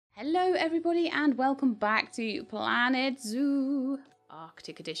Hello everybody and welcome back to Planet Zoo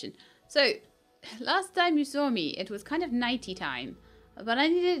Arctic Edition. So, last time you saw me, it was kind of nighty time, but I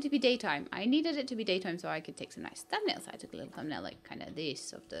needed it to be daytime. I needed it to be daytime so I could take some nice thumbnails. I took a little thumbnail like kind of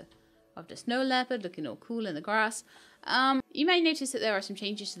this of the snow leopard looking all cool in the grass. You may notice that there are some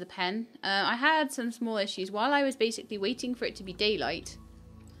changes to the pen. I had some small issues while I was basically waiting for it to be daylight.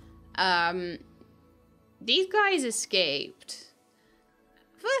 These guys escaped.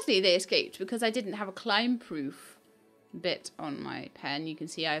 Firstly, they escaped because I didn't have a climb-proof bit on my pen. You can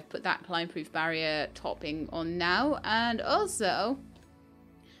see I've put that climb-proof barrier topping on now. And also,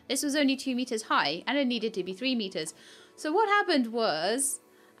 this was only 2 meters high and it needed to be 3 meters. So what happened was,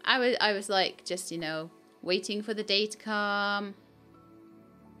 I was like, just, you know, waiting for the day to come.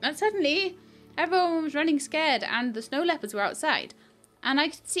 And suddenly, everyone was running scared and the snow leopards were outside. And I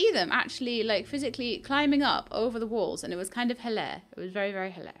could see them actually, like, physically climbing up over the walls. And it was kind of hilarious. It was very, very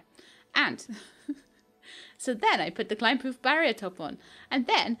hilarious. And so then I put the climb-proof barrier top on. And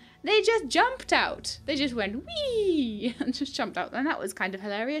then they just jumped out. They just went, whee! And just jumped out. And that was kind of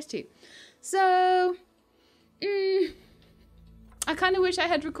hilarious too. So, I kind of wish I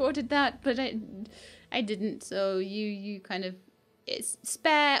had recorded that. But I didn't. So you kind of... It's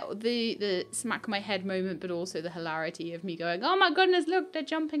spare the smack my head moment, but also the hilarity of me going, oh my goodness, look, they're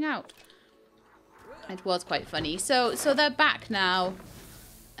jumping out. It was quite funny. So they're back now.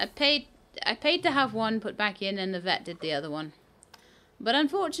 I paid to have one put back in, and the vet did the other one. But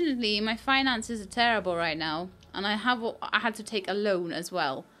unfortunately, my finances are terrible right now, and I had to take a loan as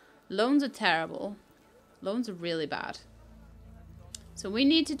well. Loans are terrible. Loans are really bad. So we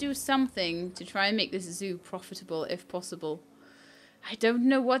need to do something to try and make this zoo profitable, if possible. I don't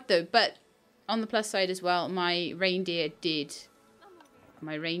know what though, but on the plus side as well, my reindeer did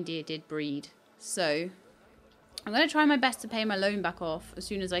breed. So I'm going to try my best to pay my loan back off as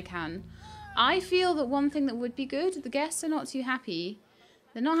soon as I can. I feel that one thing that would be good, the guests are not too happy.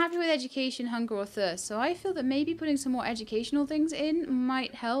 They're not happy with education, hunger or thirst. So I feel that maybe putting some more educational things in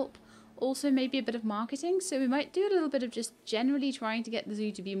might help. Also maybe a bit of marketing. So we might do a little bit of just generally trying to get the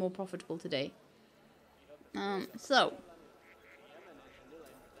zoo to be more profitable today.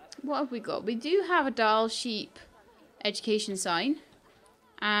 What have we got? We do have a Dahl sheep education sign.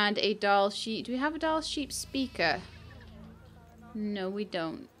 And a Dahl sheep... Do we have a Dahl sheep speaker? No, we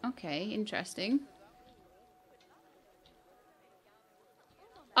don't. Okay, interesting.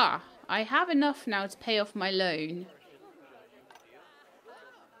 Ah, I have enough now to pay off my loan.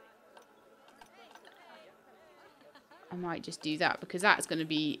 I might just do that because that's going to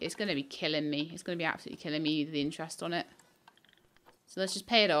be... It's going to be killing me. It's going to be absolutely killing me, the interest on it. So let's just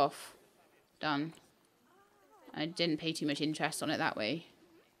pay it off. Done. I didn't pay too much interest on it that way.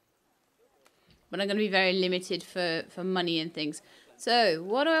 But I'm going to be very limited for money and things. So,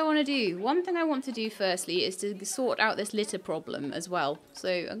 what do I want to do? One thing I want to do firstly is to sort out this litter problem as well. So,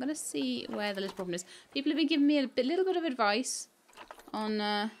 I'm going to see where the litter problem is. People have been giving me a little bit of advice on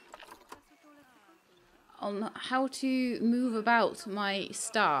how to move about my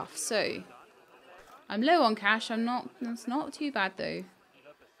staff. So... I'm low on cash. It's not too bad though.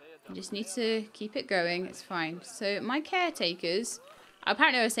 I just need to keep it going. It's fine. So my caretakers,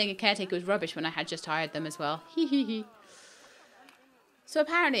 apparently I was saying a caretaker was rubbish when I had just hired them as well. So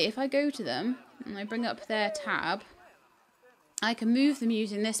apparently if I go to them and I bring up their tab, I can move them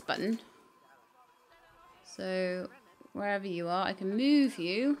using this button. So wherever you are, I can move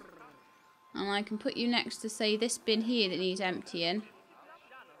you. And I can put you next to, say, this bin here that needs emptying.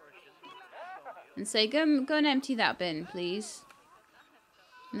 And say, go and empty that bin, please.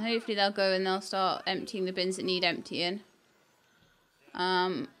 And hopefully they'll go and they'll start emptying the bins that need emptying.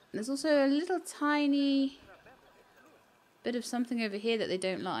 There's also a little tiny bit of something over here that they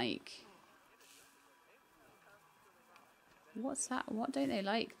don't like. What's that? What don't they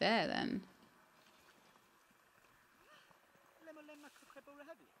like there, then?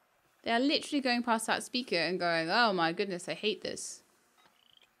 They are literally going past that speaker and going, oh my goodness, I hate this.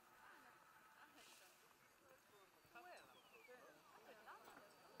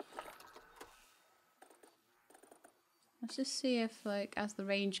 Let's just see if, like, as the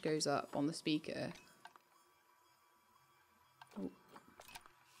range goes up on the speaker.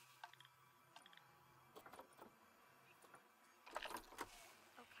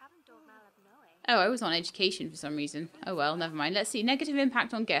 Oh, I was on education for some reason. Oh well, never mind. Let's see. Negative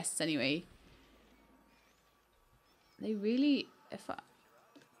impact on guests, anyway. They really...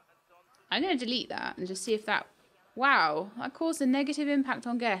 I'm going to delete that and just see if that... Wow, that caused a negative impact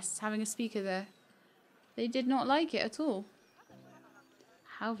on guests, having a speaker there. They did not like it at all.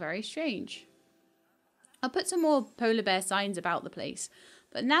 How very strange. I'll put some more polar bear signs about the place.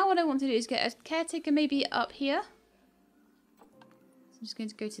 But now what I want to do is get a caretaker maybe up here. So I'm just going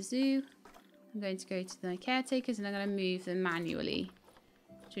to go to zoo. I'm going to go to my caretakers and I'm going to move them manually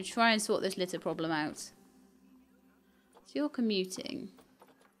to try and sort this litter problem out. So you're commuting.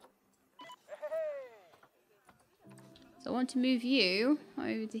 So I want to move you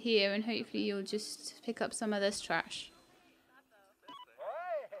over to here and hopefully you'll just pick up some of this trash.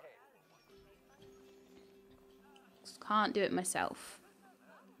 Just can't do it myself.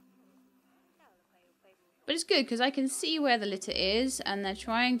 But it's good because I can see where the litter is and they're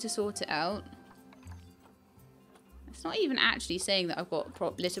trying to sort it out. It's not even actually saying that I've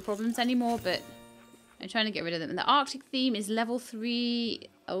got litter problems anymore, but I'm trying to get rid of them. And the Arctic theme is level 3.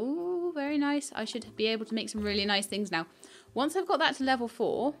 Oh, very nice. I should be able to make some really nice things now. Once I've got that to level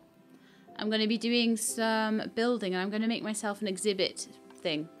 4, I'm going to be doing some building and I'm going to make myself an exhibit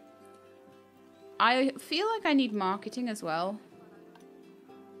thing. I feel like I need marketing as well.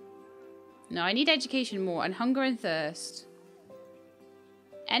 No, I need education more and hunger and thirst.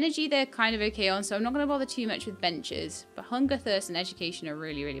 Energy they're kind of okay on, so I'm not going to bother too much with benches. But hunger, thirst and education are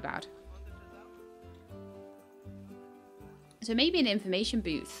really, really bad. So maybe an information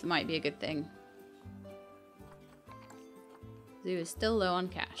booth might be a good thing. Zoo is still low on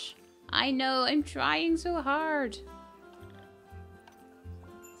cash. I know, I'm trying so hard.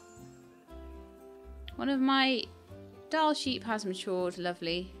 One of my doll sheep has matured,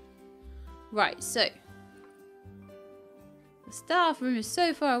 lovely. Right, so. The staff room is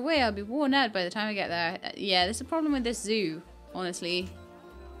so far away, I'll be worn out by the time I get there. Yeah, there's a problem with this zoo, honestly.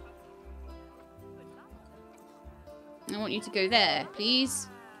 I want you to go there, please.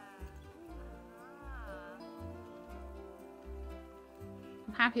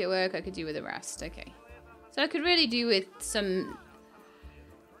 I'm happy at work, I could do with the rest. Okay. So I could really do with some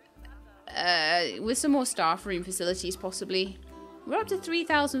more staff room facilities, possibly. We're up to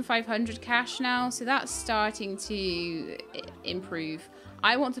 3,500 cash now, so that's starting to improve.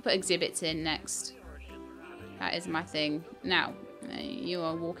 I want to put exhibits in next. That is my thing. Now, you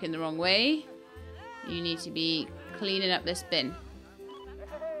are walking the wrong way. You need to be cleaning up this bin.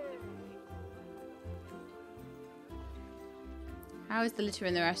 How is the litter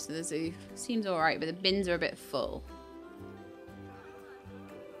in the rest of the zoo? Seems alright, but the bins are a bit full.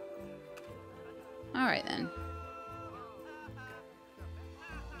 Alright then.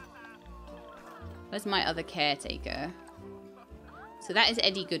 Where's my other caretaker? So that is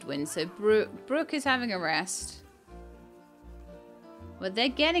Eddie Goodwin. So Brooke is having a rest. But they're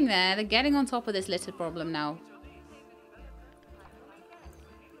getting there. They're getting on top of this litter problem now.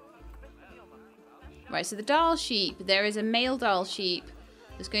 Right, so the doll sheep. There is a male doll sheep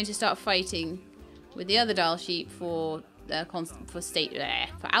that's going to start fighting with the other doll sheep for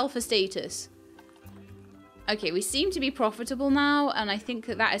alpha status. Okay, we seem to be profitable now, and I think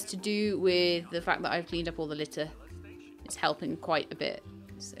that is to do with the fact that I've cleaned up all the litter. It's helping quite a bit.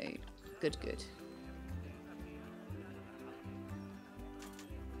 So, good, good.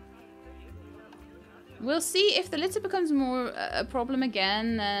 We'll see if the litter becomes more a problem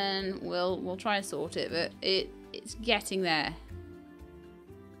again, then we'll try and sort it, but it's getting there.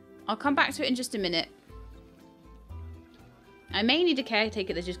 I'll come back to it in just a minute. I may need a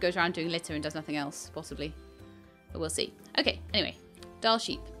caretaker that just goes around doing litter and does nothing else, possibly. But we'll see. Okay, anyway. Doll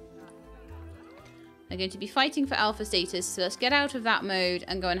sheep. They're going to be fighting for alpha status, so let's get out of that mode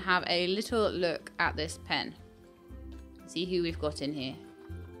and go and have a little look at this pen. See who we've got in here.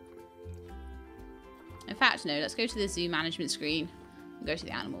 In fact, no, let's go to the zoo management screen and go to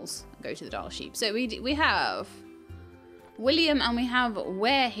the animals and go to the doll sheep. So we have William and we have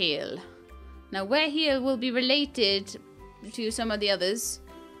Wareheel. Now, Wareheel will be related to some of the others.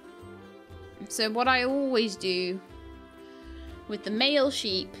 So what I always do with the male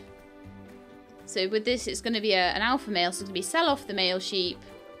sheep, so with this it's going to be an alpha male, so it's going to be sell off the male sheep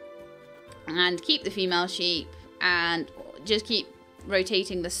and keep the female sheep and just keep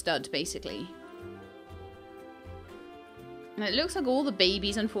rotating the stud basically. And it looks like all the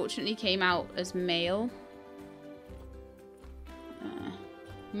babies unfortunately came out as male.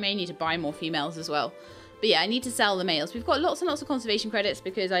 May need to buy more females as well. But yeah, I need to sell the males. We've got lots and lots of conservation credits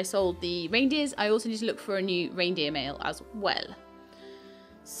because I sold the reindeers. I also need to look for a new reindeer male as well.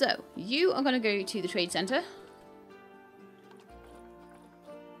 So, you are going to go to the trade center.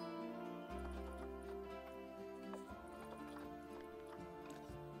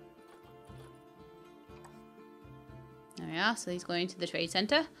 There we are. So he's going to the trade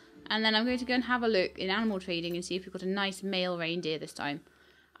center. And then I'm going to go and have a look in animal trading and see if we've got a nice male reindeer this time.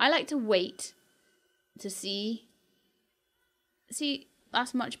 I like to wait to see,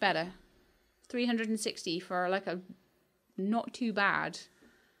 that's much better. 360 for like a not too bad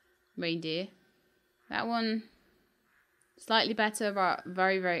reindeer. That one, slightly better, but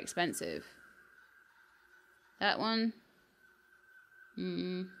very, very expensive. That one,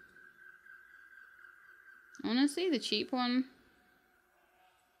 honestly, the cheap one,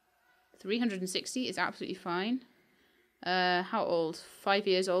 360 is absolutely fine. How old? 5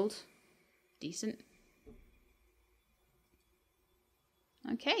 years old. Decent.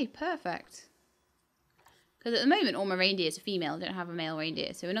 Okay, perfect. Because at the moment, all my reindeers are female. I don't have a male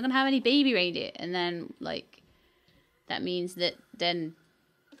reindeer. So we're not going to have any baby reindeer. And then, like, that means that then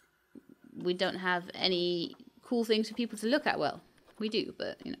we don't have any cool things for people to look at. Well, we do,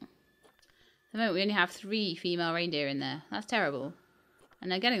 but, you know. At the moment, we only have 3 female reindeer in there. That's terrible.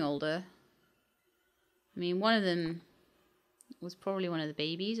 And they're getting older. I mean, one of them was probably one of the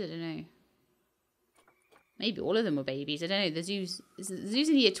babies. I don't know. Maybe all of them were babies. I don't know. The zoo's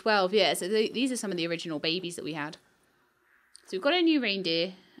in year 12. Yeah, so these are some of the original babies that we had. So we've got a new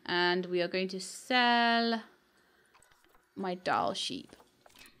reindeer. And we are going to sell my doll sheep.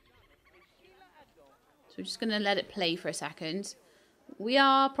 So we're just going to let it play for a second. We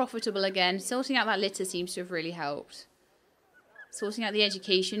are profitable again. Sorting out that litter seems to have really helped. Sorting out the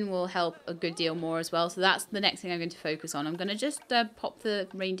education will help a good deal more as well. So that's the next thing I'm going to focus on. I'm going to just pop the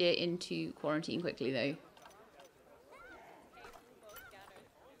reindeer into quarantine quickly though.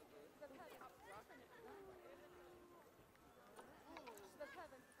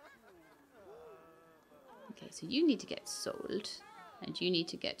 Okay, so you need to get sold. And you need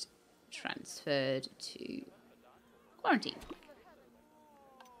to get transferred to quarantine.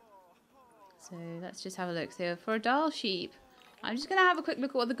 So let's just have a look. So for a doll sheep, I'm just going to have a quick look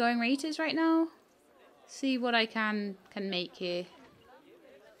at what the going rate is right now. See what I can make here.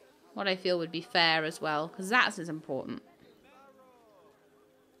 What I feel would be fair as well, because that's as important.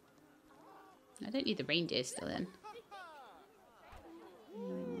 I don't need the reindeer still in.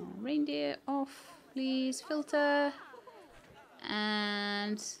 Reindeer off, please. Filter.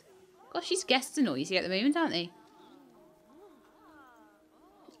 And gosh, these guests are noisy at the moment, aren't they?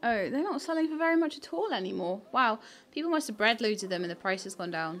 Oh, they're not selling for very much at all anymore. Wow, people must have bred loads of them and the price has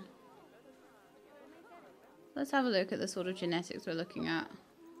gone down. Let's have a look at the sort of genetics we're looking at.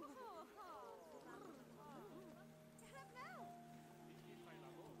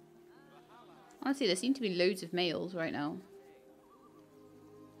 Honestly, there seem to be loads of males right now.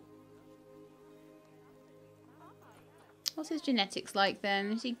 What's his genetics like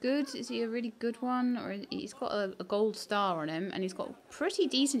then? Is he good? Is he a really good one? Or he's got a gold star on him and he's got pretty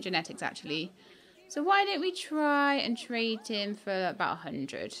decent genetics actually. So why don't we try and trade him for about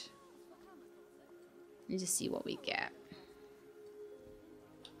 100? And just see what we get.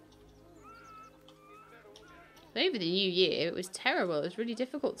 Over the new year, it was terrible. It was really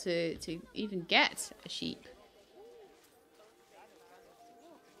difficult to even get a sheep.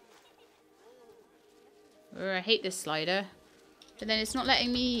 I hate this slider. But then it's not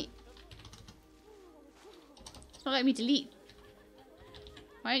letting me... It's not letting me delete.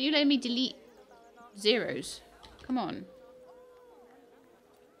 Why aren't you letting me delete zeros? Come on.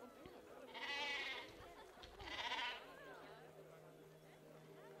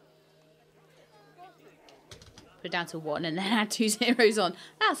 Put it down to 1 and then add 2 zeros on.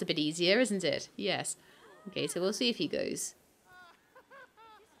 That's a bit easier, isn't it? Yes. Okay, so we'll see if he goes.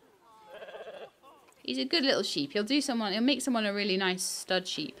 He's a good little sheep. He'll make someone a really nice stud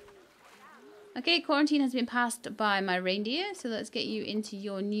sheep. Okay, quarantine has been passed by my reindeer. So let's get you into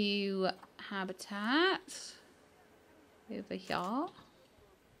your new habitat. Over here.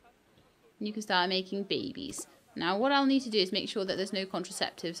 And you can start making babies. Now what I'll need to do is make sure that there's no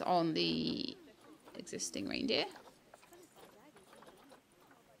contraceptives on the existing reindeer.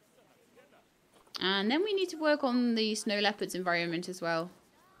 And then we need to work on the snow leopards environment as well.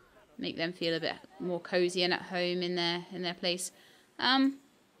 Make them feel a bit more cozy and at home in their place. I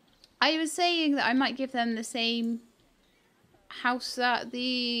was saying that I might give them the same house that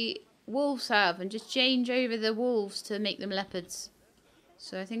the wolves have and just change over the wolves to make them leopards.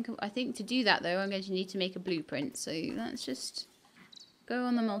 So I think to do that though, I'm going to need to make a blueprint. So let's just go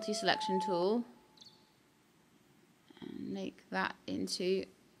on the multi-selection tool and make that into...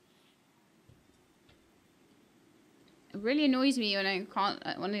 It really annoys me when I can't,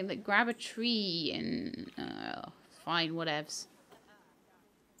 when I like grab a tree and, fine, whatevs.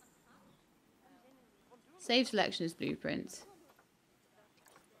 Save selection as blueprint.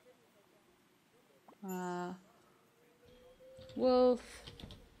 Wolf.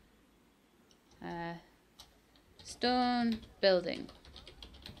 Stone building.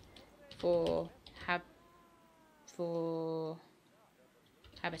 For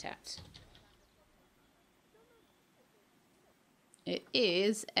habitat. It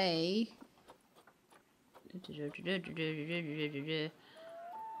is a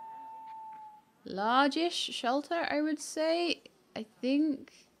largish shelter, I would say. I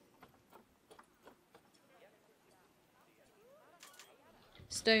think.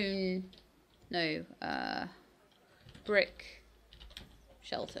 Stone, no, brick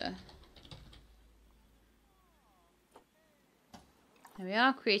shelter. There we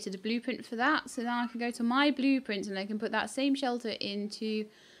are, created a blueprint for that. So now I can go to my blueprint and I can put that same shelter into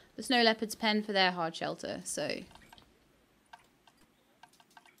the snow leopard's pen for their hard shelter. So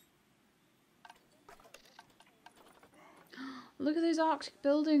look at those Arctic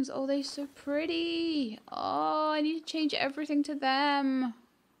buildings. Oh, they're so pretty. Oh, I need to change everything to them.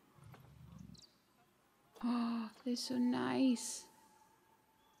 Oh, they're so nice.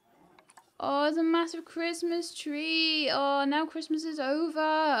 Oh, it's a massive Christmas tree. Oh, now Christmas is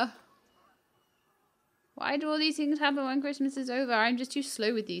over. Why do all these things happen when Christmas is over? I'm just too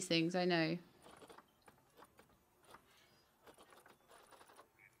slow with these things, I know.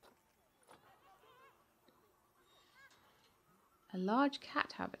 A large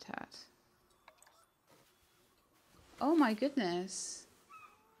cat habitat. Oh my goodness.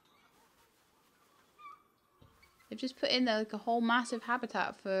 They've just put in like a whole massive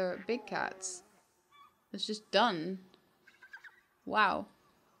habitat for big cats. It's just done. Wow.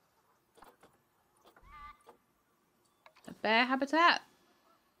 A bear habitat.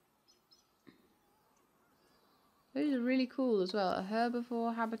 Those are really cool as well. A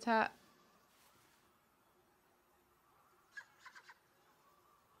herbivore habitat.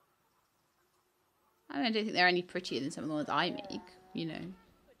 I don't think they're any prettier than some of the ones I make, you know.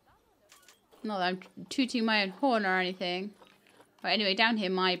 Not that I'm tooting my own horn or anything. But anyway, down here,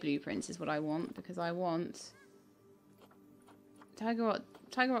 my blueprints is what I want. Because I want Tiger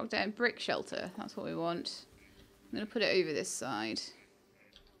Rock Down brick shelter. That's what we want. I'm going to put it over this side.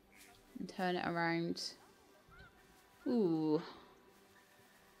 And turn it around. Ooh.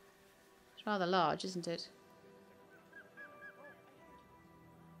 It's rather large, isn't it?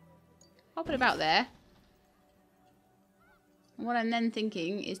 I'll put it about there. And what I'm then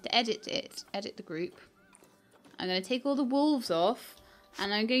thinking is to edit the group. I'm going to take all the wolves off,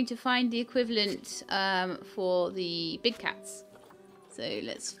 and I'm going to find the equivalent for the big cats. So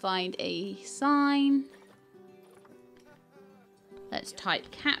let's find a sign. Let's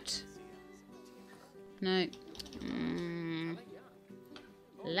type cat. No.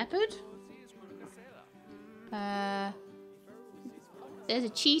 Leopard. There's a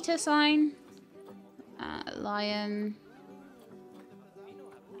cheetah sign. Lion.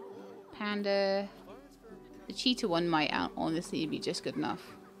 Panda. The cheetah one might honestly be just good enough.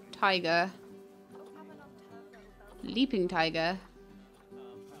 Tiger. Leaping tiger.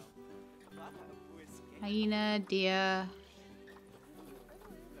 Hyena, deer.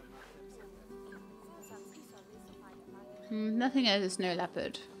 Nothing as a snow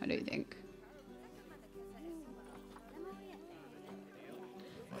leopard, I don't think.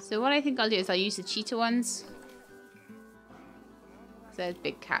 So what I think I'll do is I'll use the cheetah ones. There's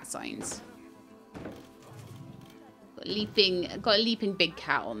big cat signs. Got a leaping big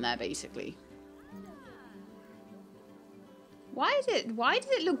cat on there basically. Why does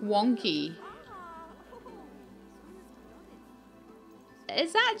it look wonky?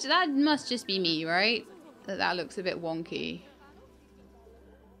 Is that must just be me, right? That looks a bit wonky.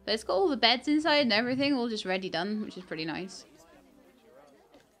 But it's got all the beds inside and everything all just ready done, which is pretty nice.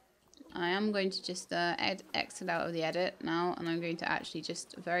 I am going to just exit out of the edit now, and I'm going to actually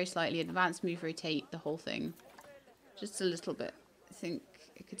just very slightly advance move rotate the whole thing. Just a little bit. I think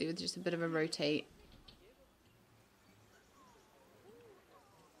it could do with just a bit of a rotate.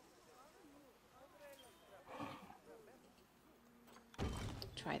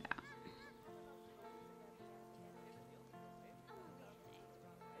 Try that.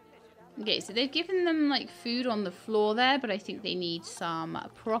 Okay, so they've given them like food on the floor there, but I think they need some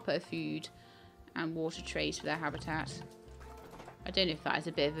proper food and water trays for their habitat. I don't know if that is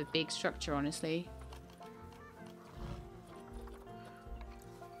a bit of a big structure, honestly.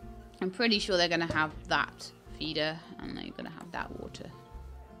 I'm pretty sure they're going to have that feeder and they're going to have that water.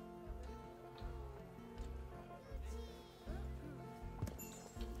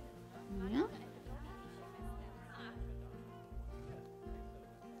 Yeah.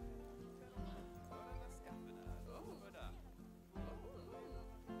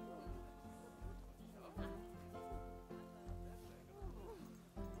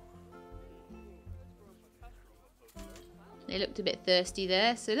 They looked a bit thirsty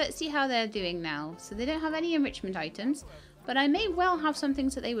there, so let's see how they're doing now. So they don't have any enrichment items, but I may well have some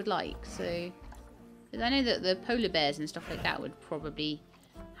things that they would like. So Because I know that the polar bears and stuff like that would probably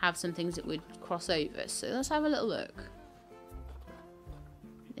have some things that would cross over. So let's have a little look.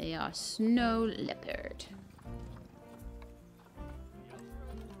 They are snow leopard.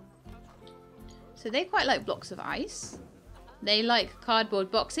 So they quite like blocks of ice. They like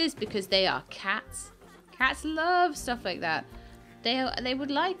cardboard boxes because they are cats. Cats love stuff like that. They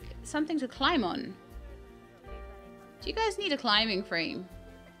would like something to climb on. Do you guys need a climbing frame?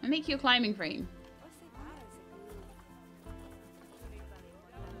 I'll make you a climbing frame.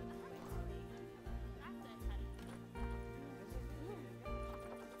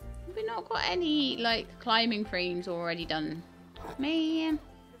 Have we not got any, like, climbing frames already done? Man.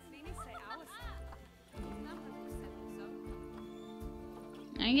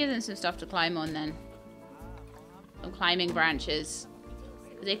 I can give them some stuff to climb on then. Some climbing branches.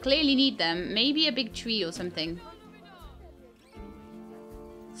 They clearly need them. Maybe a big tree or something.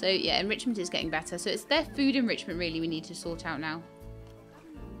 So yeah, enrichment is getting better. So it's their food enrichment really we need to sort out now.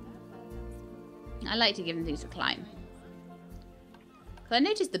 I like to give them things to climb. Because I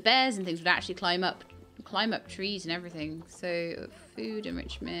noticed the bears and things would actually climb up trees and everything. So food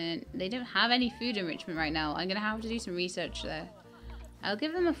enrichment. They don't have any food enrichment right now. I'm going to have to do some research there. I'll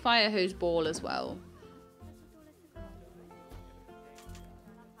give them a fire hose ball as well.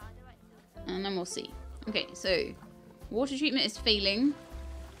 And then we'll see. Okay, so water treatment is failing.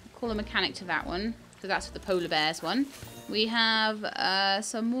 Call a mechanic to that one, because that's for the polar bears one. We have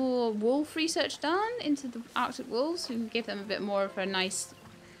some more wolf research done into the Arctic wolves. We can give them a bit more of a nice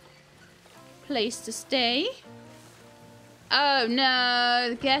place to stay. Oh no,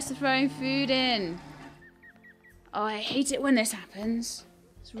 the guests are throwing food in. Oh, I hate it when this happens.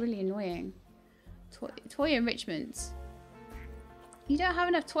 It's really annoying. Toy enrichments. You don't have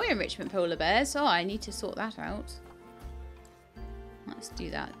enough toy enrichment, polar bears. Oh, I need to sort that out. Let's do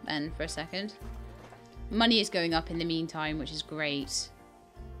that then for a second. Money is going up in the meantime, which is great. So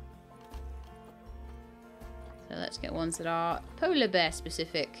let's get ones that are polar bear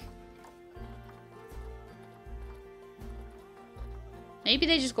specific. Maybe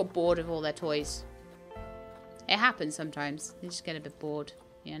they just got bored of all their toys. It happens sometimes. They just get a bit bored,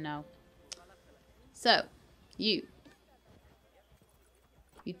 you know. So, you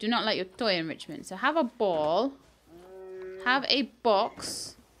do not like your toy enrichment. So have a ball. Have a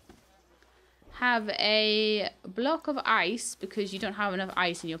box. Have a block of ice, because you don't have enough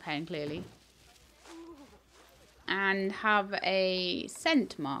ice in your pen, clearly. And have a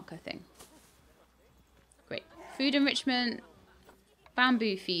scent marker thing. Great. Food enrichment.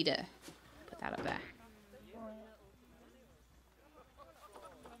 Bamboo feeder. Put that up there.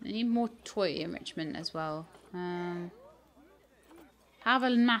 I need more toy enrichment as well. Have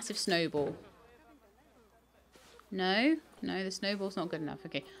a massive snowball. No? No, the snowball's not good enough.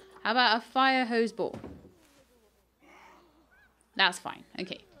 Okay. How about a fire hose ball? That's fine.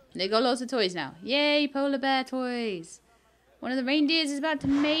 Okay. They got lots of toys now. Yay, polar bear toys. One of the reindeers is about to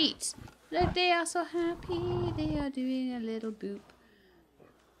mate. Look, they are so happy. They are doing a little boop.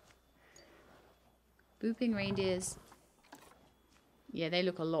 Booping reindeers. Yeah, they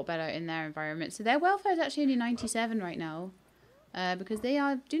look a lot better in their environment. So their welfare is actually only 97 right now. Because they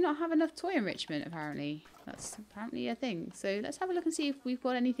do not have enough toy enrichment, apparently. That's apparently a thing. So let's have a look and see if we've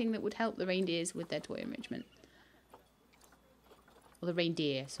got anything that would help the reindeers with their toy enrichment. Or the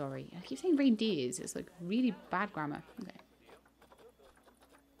reindeer, sorry. I keep saying reindeers. It's like really bad grammar. Okay.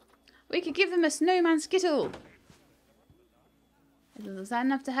 We could give them a snowman skittle. Is that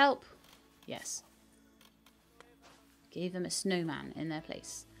enough to help? Yes. Gave them a snowman in their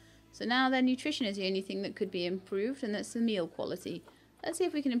place. So now their nutrition is the only thing that could be improved, and that's the meal quality. Let's see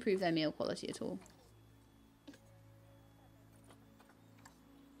if we can improve their meal quality at all.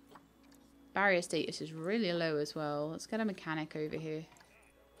 Barrier status is really low as well. Let's get a mechanic over here.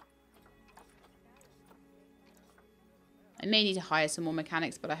 I may need to hire some more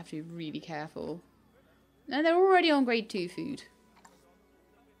mechanics, but I have to be really careful. No, they're already on grade 2 food.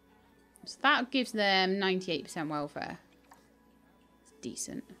 So that gives them 98% welfare. It's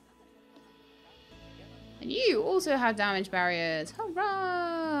decent. And you also have damage barriers.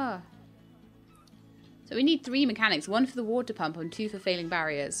 Hurrah! So we need 3 mechanics. 1 for the water pump and 2 for failing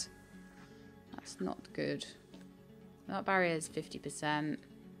barriers. That's not good. That barrier is 50%.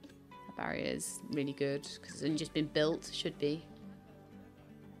 That barrier is really good because it's only just been built. Should be.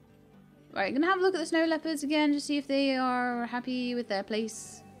 Right, I'm going to have a look at the snow leopards again. Just see if they are happy with their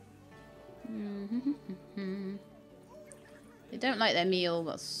place. They don't like their meal.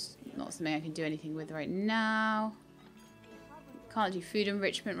 That's not something I can do anything with right now. Can't do food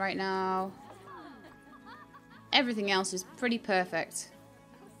enrichment right now. Everything else is pretty perfect.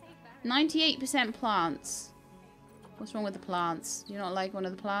 98% plants. What's wrong with the plants? Do you not like one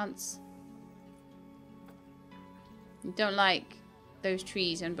of the plants? You don't like those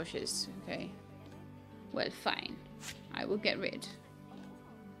trees and bushes. Okay. Well, fine. I will get rid.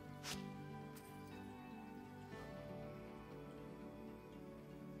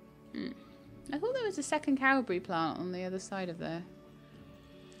 I thought there was a second cowberry plant on the other side of there.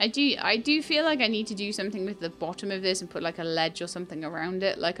 I do feel like I need to do something with the bottom of this and put like a ledge or something around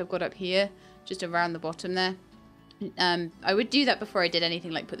it, like I've got up here, just around the bottom there. I would do that before I did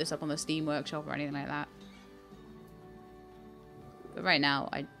anything like put this up on the Steam Workshop or anything like that. But right now,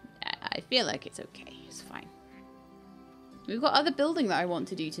 I feel like it's okay. It's fine. We've got other building that I want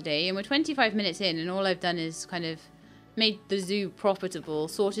to do today, and we're 25 minutes in, and all I've done is kind of made the zoo profitable,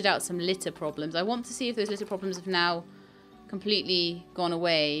 sorted out some litter problems. I want to see if those litter problems have now completely gone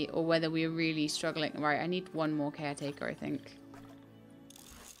away, or whether we're really struggling. Right, I need one more caretaker, I think.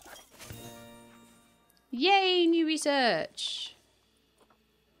 Yay, new research!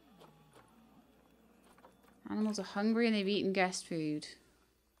 Animals are hungry and they've eaten guest food.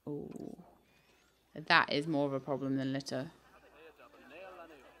 Oh, that is more of a problem than litter.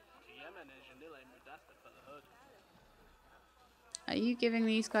 Are you giving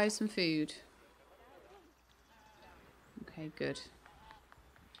these guys some food? Okay, good.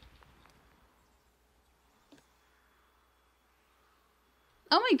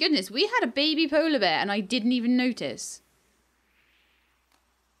 Oh my goodness, we had a baby polar bear and I didn't even notice.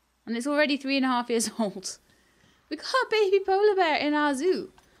 And it's already 3.5 years old. We got a baby polar bear in our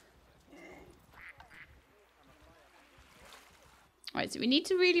zoo. Alright, so we need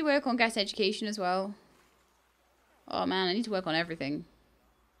to really work on guest education as well. Oh man, I need to work on everything.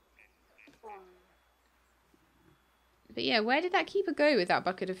 But yeah, where did that keeper go with that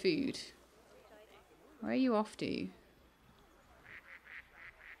bucket of food? Where are you off to?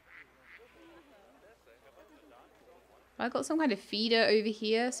 I got some kind of feeder over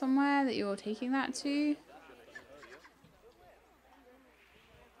here somewhere that you're taking that to.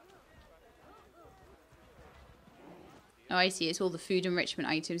 Oh, I see. It's all the food enrichment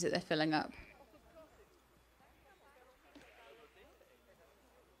items that they're filling up.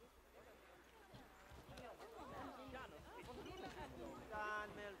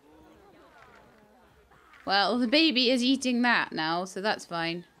 Well, the baby is eating that now, so that's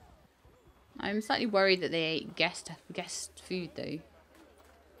fine. I'm slightly worried that they ate guest food, though.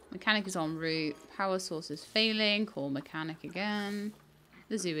 Mechanic is en route. Power source is failing. Call mechanic again.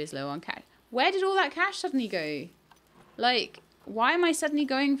 The zoo is low on cash. Where did all that cash suddenly go? Like, why am I suddenly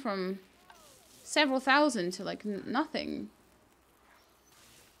going from several thousand to, like, nothing?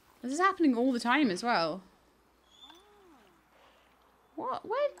 This is happening all the time as well. What?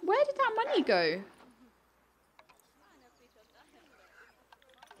 Where did that money go?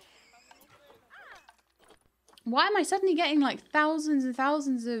 Why am I suddenly getting like thousands and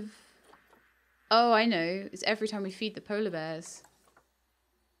thousands of... Oh, I know. It's every time we feed the polar bears.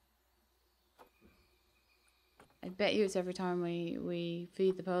 I bet you it's every time we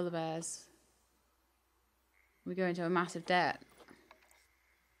feed the polar bears. We go into a massive debt.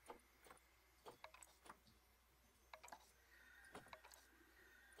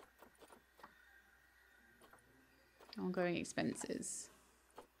 Ongoing expenses.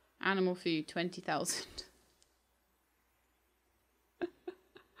 Animal food, 20,000.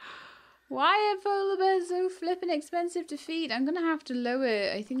 Why are polar bears so flippin' expensive to feed? I'm going to have to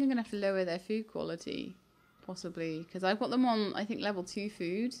lower... I think I'm going to have to lower their food quality. Possibly. Because I've got them on, I think, level 2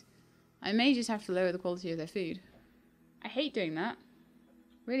 food. I may just have to lower the quality of their food. I hate doing that.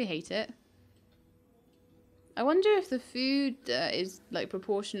 Really hate it. I wonder if the food is, like,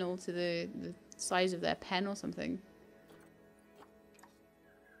 proportional to the size of their pen or something.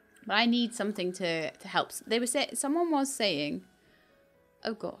 But I need something to help. They were someone was saying...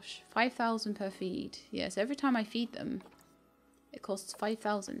 Oh gosh, 5,000 per feed. Yes, every time I feed them, it costs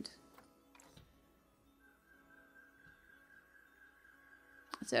 5,000.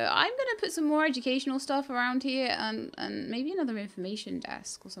 So I'm going to put some more educational stuff around here and maybe another information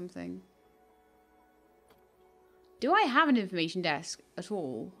desk or something. Do I have an information desk at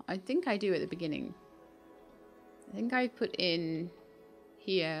all? I think I do at the beginning. I think I put in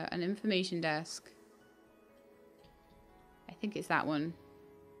here an information desk. I think it's that one.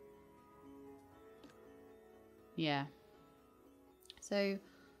 Yeah. So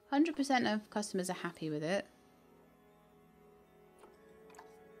 100% of customers are happy with it.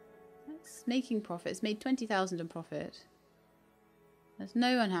 It's making profit. It's made 20,000 in profit. There's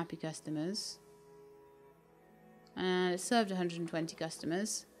no unhappy customers. And it served 120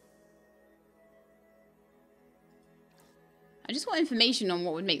 customers. I just want information on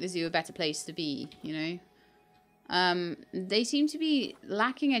what would make the zoo a better place to be, you know? They seem to be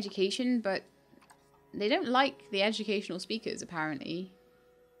lacking education, but they don't like the educational speakers, apparently.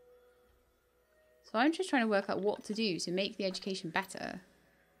 So I'm just trying to work out what to do to make the education better.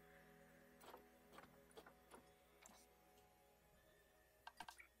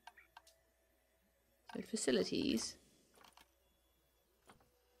 So facilities.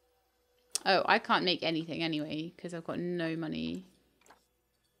 Oh, I can't make anything anyway, because I've got no money.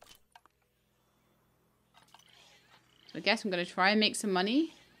 So I guess I'm going to try and make some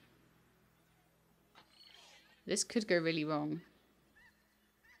money. This could go really wrong.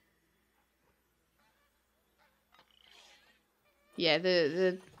 Yeah,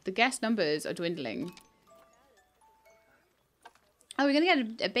 the guest numbers are dwindling. Oh, we're going to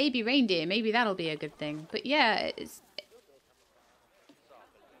get a baby reindeer. Maybe that'll be a good thing. But yeah, it's...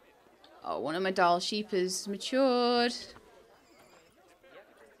 Oh, one of my doll sheep has matured.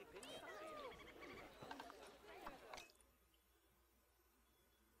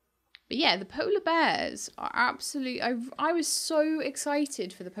 But yeah, the polar bears are absolutely... I was so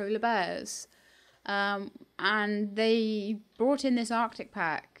excited for the polar bears. And they brought in this Arctic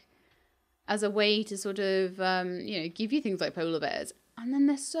pack as a way to sort of, you know, give you things like polar bears. And then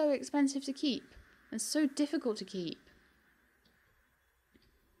they're so expensive to keep. They're so difficult to keep.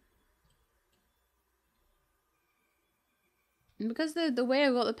 And because the way I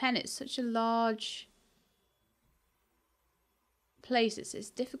got the pen, it's such a large place,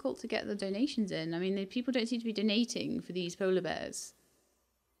 it's difficult to get the donations in. I mean, people don't seem to be donating for these polar bears.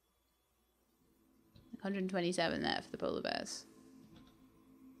 127 there for the polar bears.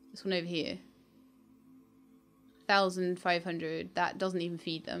 This one over here. 1,500. That doesn't even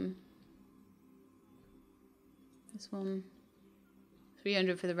feed them. This one.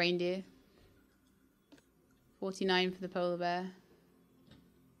 300 for the reindeer. 49 for the polar bear.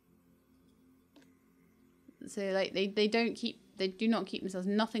 So like they do not keep themselves.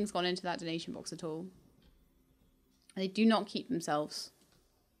 Nothing's gone into that donation box at all. They do not keep themselves.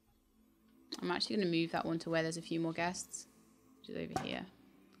 I'm actually going to move that one to where there's a few more guests, which is over here.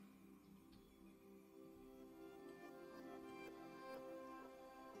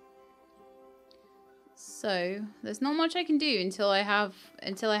 So there's not much I can do until I have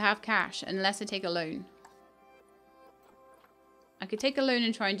cash, unless I take a loan. I could take a loan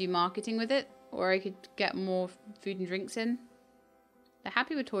and try and do marketing with it, or I could get more food and drinks in. They're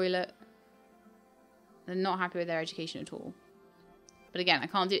happy with toilet. They're not happy with their education at all. But again, I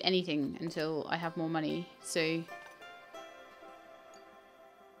can't do anything until I have more money, so...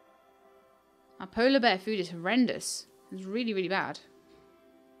 Our polar bear food is horrendous. It's really, really bad.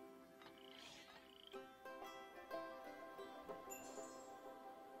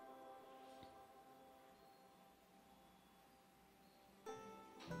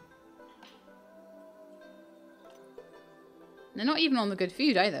 They're not even on the good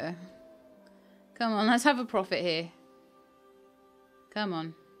food either. Come on, let's have a profit here. Come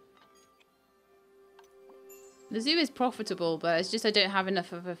on. The zoo is profitable, but it's just I don't have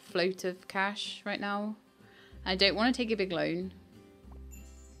enough of a float of cash right now. I don't want to take a big loan.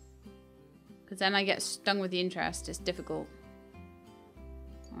 Because then I get stung with the interest. It's difficult.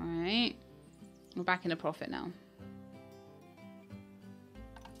 Alright. We're back in a profit now.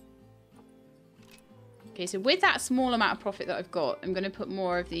 Okay, so with that small amount of profit that I've got, I'm going to put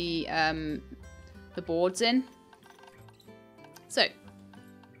more of the boards in. So,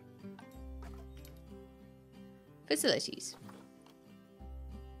 facilities.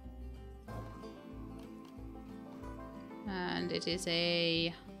 And it is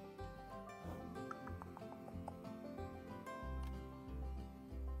a...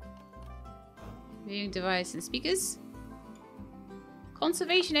 viewing device and speakers.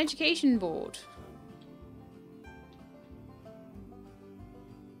 Conservation Education Board.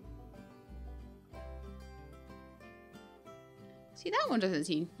 See, that one doesn't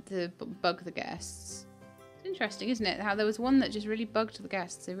seem to bug the guests. It's interesting, isn't it? How there was one that just really bugged the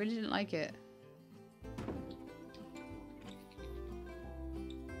guests. They really didn't like it.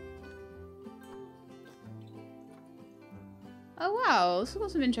 Oh wow, this has got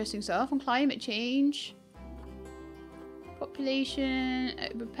some interesting stuff on climate change. Population,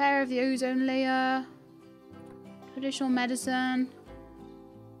 repair of the ozone layer. Traditional medicine.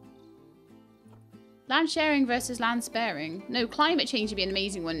 Land sharing versus land sparing. No, climate change would be an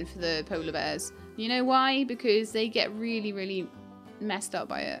amazing one for the polar bears. You know why? Because they get really, really messed up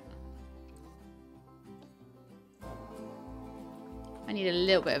by it. I need a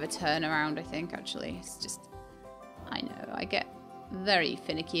little bit of a turnaround, I think, actually. It's just... I know, I get very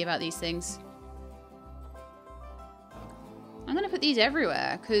finicky about these things. I'm going to put these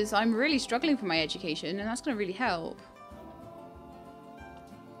everywhere because I'm really struggling for my education and that's going to really help.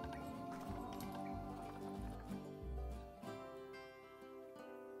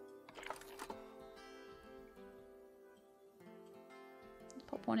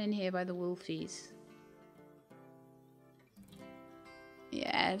 Pop one in here by the wolfies.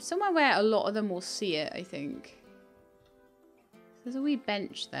 Yeah, somewhere where a lot of them will see it, I think. There's a wee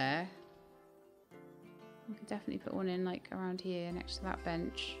bench there. We could definitely put one in like around here next to that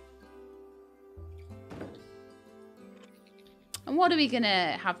bench. And what are we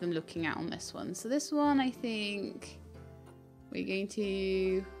gonna have them looking at on this one? So this one, I think we're going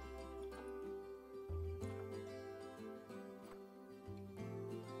to...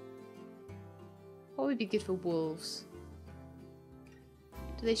 What would be good for wolves?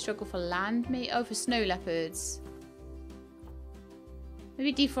 Do they struggle for land, mate? Oh, for snow leopards.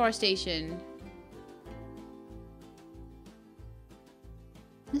 Maybe deforestation.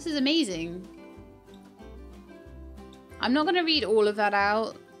 This is amazing. I'm not going to read all of that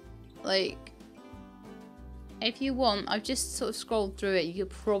out. Like, if you want, I've just sort of scrolled through it. You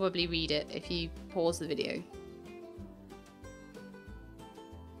could probably read it if you pause the video.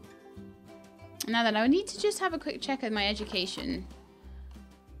 Now then, I need to just have a quick check of my education.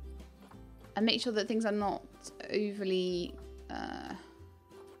 And make sure that things are not overly...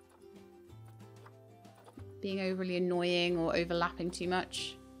 being overly annoying or overlapping too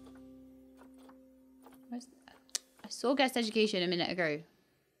much. I saw guest education a minute ago.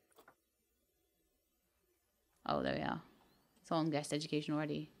 Oh, there we are. It's on guest education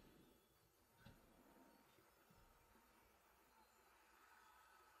already.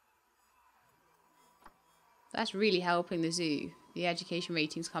 That's really helping the zoo. The education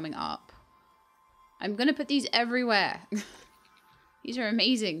rating's coming up. I'm going to put these everywhere. These are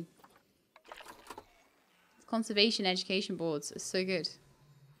amazing. Conservation education boards are so good.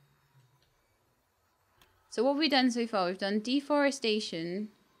 So what have we done so far? We've done deforestation.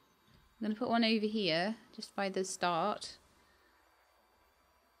 I'm going to put one over here, just by the start.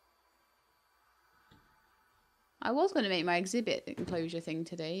 I was going to make my exhibit enclosure thing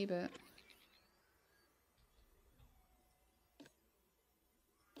today, but...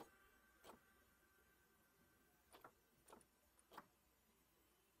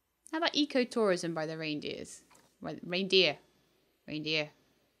 How about ecotourism by the reindeers? Reindeer.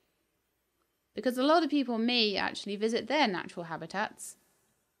 Because a lot of people may actually visit their natural habitats.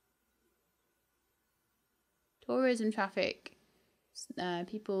 Tourism traffic.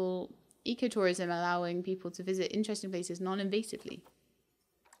 Ecotourism allowing people to visit interesting places non-invasively.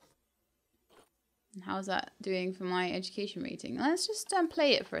 And how's that doing for my education rating? Let's just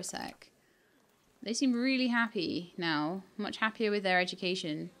play it for a sec. They seem really happy now. Much happier with their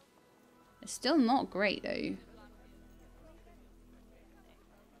education. It's still not great though.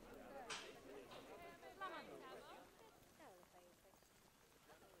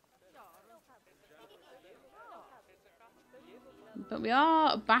 But we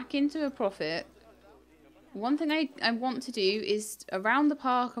are back into a profit. One thing I want to do is around the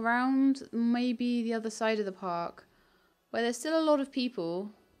park, around maybe the other side of the park, where there's still a lot of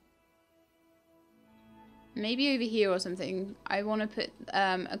people. Maybe over here or something. I want to put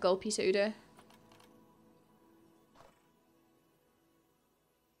a gulpy soda.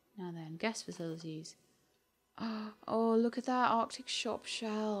 Now then, guest facilities. Oh, look at that Arctic shop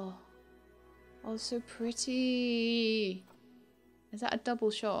shell. Oh, so pretty. Is that a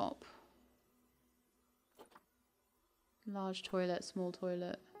double shop? Large toilet, small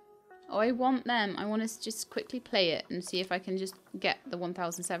toilet. Oh, I want them. I want to just quickly play it and see if I can just get the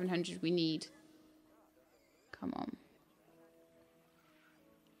 1,700 we need. Come on.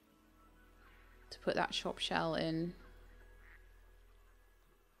 To put that shop shell in.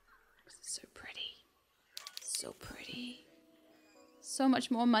 It's so pretty. So pretty. So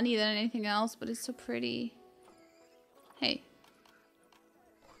much more money than anything else, but it's so pretty. Hey.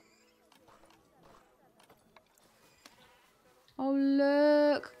 Oh,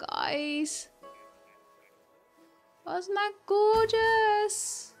 look, guys. Wasn't that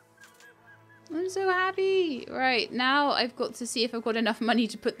gorgeous? I'm so happy. Right, now I've got to see if I've got enough money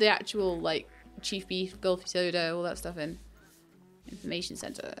to put the actual, like, chief beef, gulpy soda, all that stuff in. Information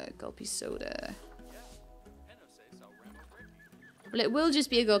center, gulpy soda. Well, it will just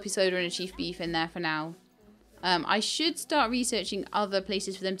be a gulpy soda and a chief beef in there for now. I should start researching other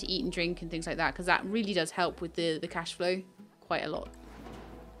places for them to eat and drink and things like that, because that really does help with the cash flow quite a lot.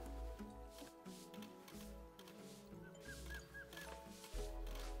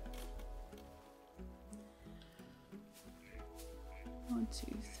 One,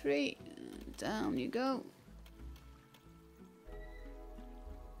 two, three. Down you go.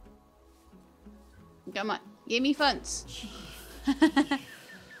 Come on, give me funds.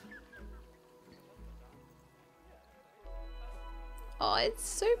 Oh, it's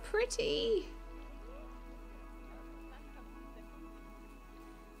so pretty.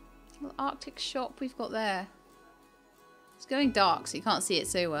 Little Arctic shop we've got there. It's going dark, so you can't see it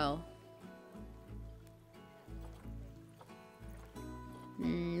so well.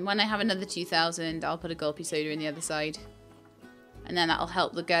 When I have another 2,000, I'll put a gulpy soda in the other side. And then that'll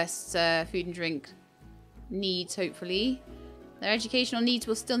help the guests' food and drink needs, hopefully. Their educational needs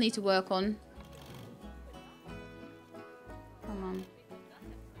we'll still need to work on. Come on.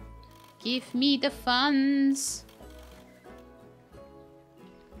 Give me the funds.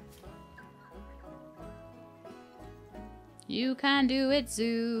 You can do it,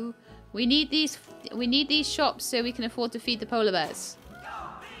 Zoo. We need these shops so we can afford to feed the polar bears.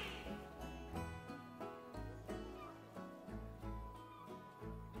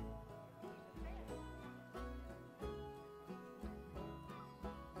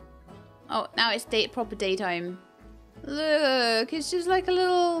 Oh, now it's proper daytime. Look, it's just like a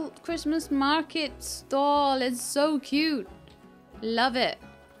little Christmas market stall. It's so cute. Love it.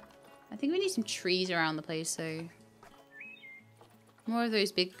 I think we need some trees around the place, so more of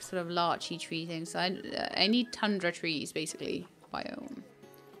those big sort of larchy tree things. I need tundra trees, basically. Biome.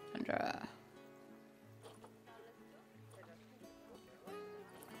 Tundra.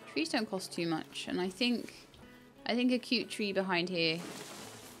 Trees don't cost too much, and I think a cute tree behind here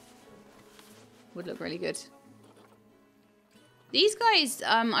would look really good. These guys,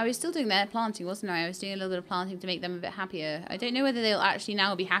 I was still doing their planting, wasn't I? I was doing a little bit of planting to make them a bit happier. I don't know whether they'll actually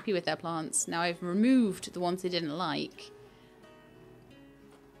now be happy with their plants. Now I've removed the ones they didn't like.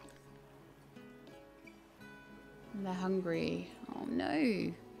 And they're hungry. Oh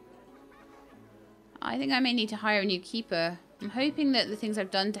no. I think I may need to hire a new keeper. I'm hoping that the things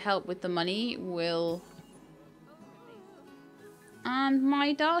I've done to help with the money will... And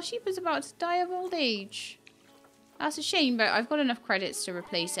my Dal sheep is about to die of old age. That's a shame, but I've got enough credits to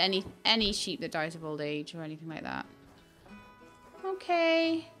replace any sheep that dies of old age or anything like that.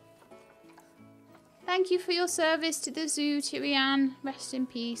 Okay. Thank you for your service to the zoo, Tyrian. Rest in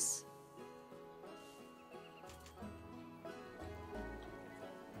peace.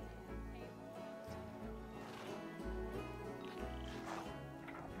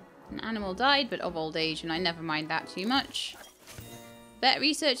 An animal died, but of old age, and I never mind that too much. Vet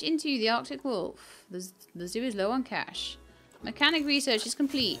research into the Arctic wolf. The zoo is low on cash. Mechanic research is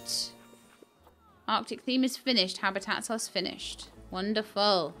complete. Arctic theme is finished. Habitats are finished.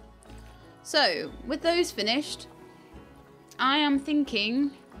 Wonderful. So, with those finished, I am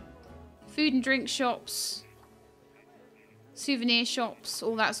thinking food and drink shops, souvenir shops,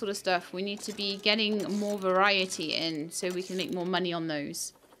 all that sort of stuff. We need to be getting more variety in so we can make more money on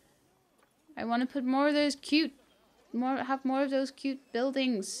those. I want to put more of those cute, have more of those cute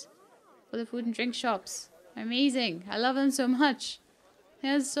buildings for the food and drink shops. Amazing. I love them so much.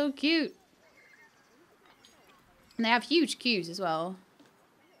 They're so cute. And they have huge queues as well.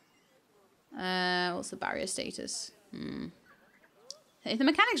 What's the barrier status? Hey, the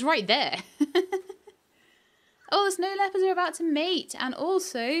mechanic's right there. Oh, the snow leopards are about to mate. And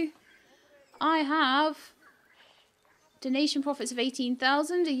also, I have donation profits of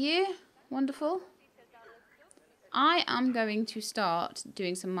 18,000 a year. Wonderful. I am going to start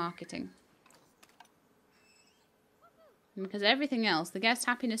doing some marketing. Because everything else, the guest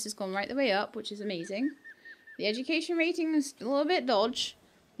happiness has gone right the way up, which is amazing. The education rating is a little bit dodge.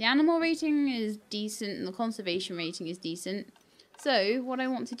 The animal rating is decent and the conservation rating is decent. So what I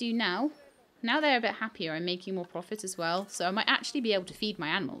want to do now they're a bit happier, I'm making more profit as well. So I might actually be able to feed my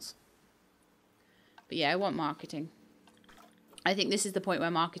animals. But yeah, I want marketing. I think this is the point where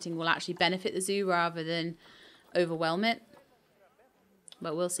marketing will actually benefit the zoo rather than overwhelm it.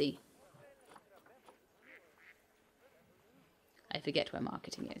 But we'll see. I forget where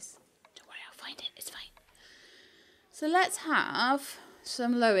marketing is. Don't worry, I'll find it. It's fine. So let's have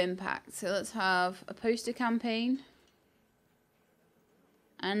some low impact. So let's have a poster campaign.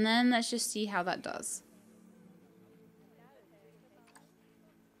 And then let's just see how that does.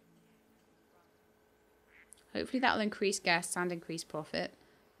 Hopefully that will increase guests and increase profit.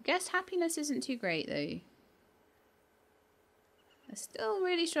 Guest happiness isn't too great though. They're still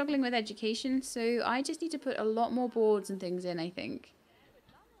really struggling with education, so I just need to put a lot more boards and things in, I think.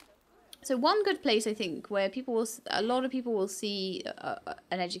 So one good place, I think, where a lot of people will see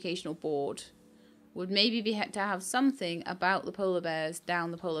an educational board would maybe be to have something about the polar bears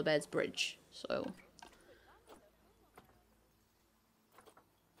down the polar bears bridge. So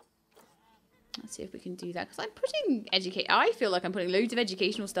Let's see if we can do that. Because I'm putting I feel like I'm putting loads of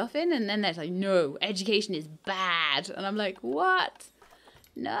educational stuff in. And then there's like, no, education is bad. And I'm like, what?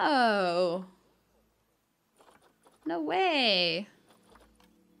 No. No way.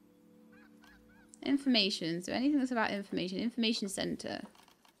 Information. So anything that's about information. Information center.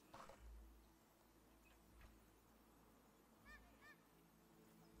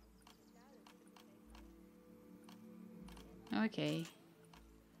 Okay.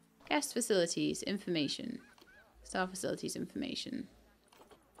 Guest facilities, information. Staff facilities, information.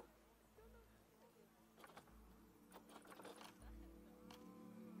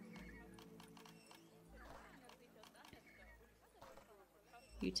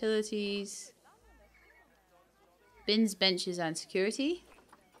 Utilities. Bins, benches, and security.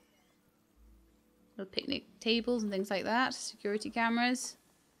 Little picnic tables and things like that. Security cameras.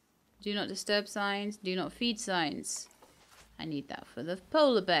 Do not disturb signs. Do not feed signs. I need that for the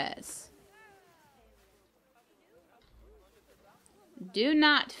polar bears. Do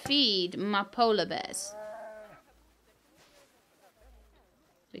not feed my polar bears.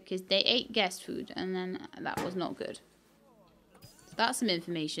 Because they ate guest food and then that was not good. So that's some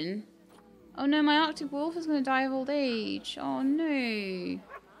information. Oh no, my Arctic wolf is going to die of old age. Oh no.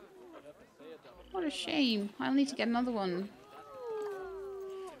 What a shame. I'll need to get another one.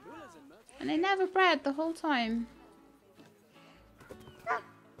 And they never bred the whole time.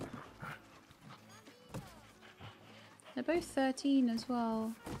 They're both 13 as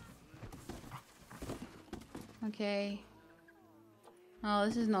well. Okay. Oh,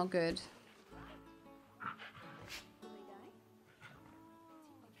 this is not good.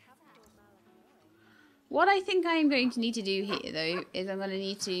 What I think I am going to need to do here, though, is I'm going to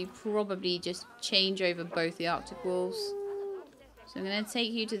need to probably just change over both the Arctic wolves. So I'm going to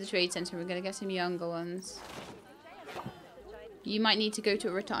take you to the trade centre. We're going to get some younger ones. You might need to go to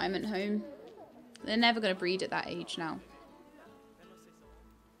a retirement home. They're never going to breed at that age now.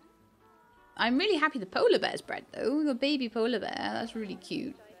 I'm really happy the polar bear's bred, though. We've got a baby polar bear. That's really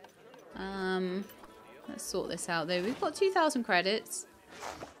cute. Let's sort this out, though. We've got 2,000 credits.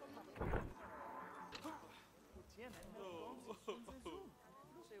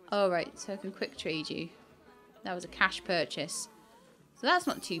 Alright, so I can quick trade you. That was a cash purchase. So that's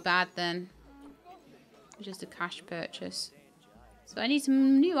not too bad, then. Just a cash purchase. So I need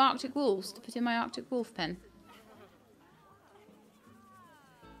some new Arctic wolves to put in my Arctic wolf pen.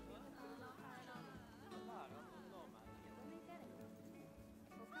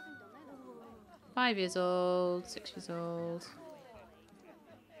 Five years old, 6 years old.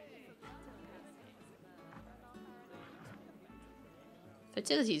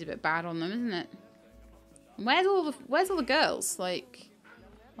 Fertility's a bit bad on them, isn't it? And where's all the girls? Like,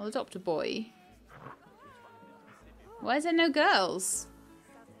 I'll adopt a boy. Why is there no girls?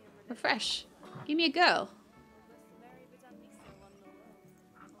 Refresh. Give me a girl.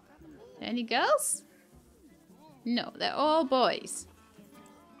 Any girls? No, they're all boys.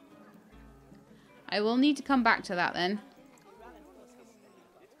 I will need to come back to that then.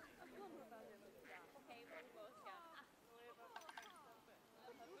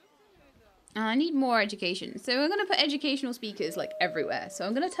 I need more education. So we're going to put educational speakers like everywhere. So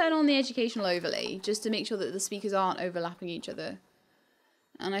I'm going to turn on the educational overlay just to make sure that the speakers aren't overlapping each other.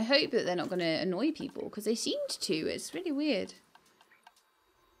 And I hope that they're not going to annoy people because they seemed to. It's really weird.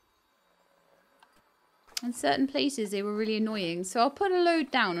 In certain places they were really annoying. So I'll put a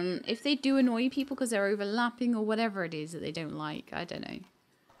load down and if they do annoy people because they're overlapping or whatever it is that they don't like, I don't know.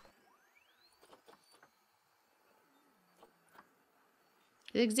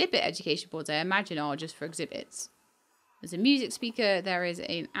 The exhibit education boards, I imagine, are just for exhibits. There's a music speaker, there is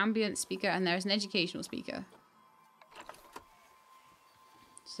an ambient speaker, and there is an educational speaker.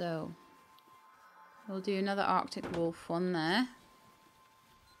 So, we'll do another Arctic wolf one there.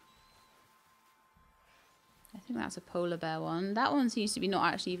 I think that's a polar bear one. That one seems to be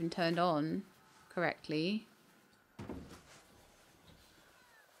not actually even turned on correctly.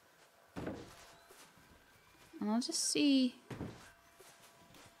 And I'll just see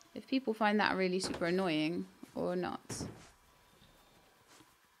if people find that really super annoying or not.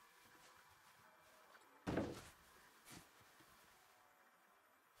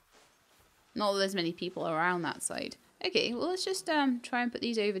 Not that there's many people around that side. Okay, well let's just try and put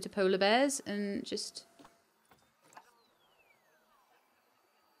these over to polar bears and just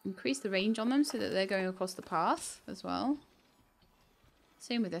increase the range on them so that they're going across the path as well.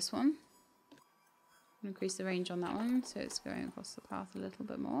 Same with this one. Increase the range on that one so it's going across the path a little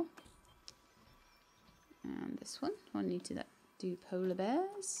bit more. And this one, I need to do polar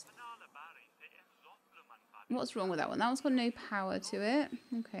bears. What's wrong with that one? That one's got no power to it.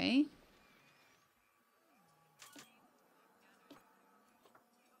 Okay.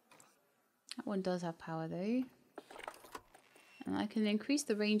 That one does have power though. And I can increase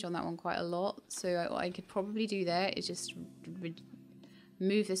the range on that one quite a lot. So what I could probably do there is just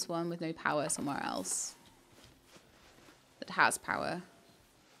move this one with no power somewhere else that has power.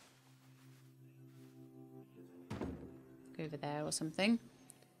 Go over there or something.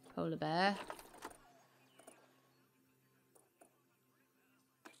 Polar bear.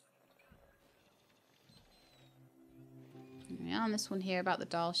 Yeah, on this one here about the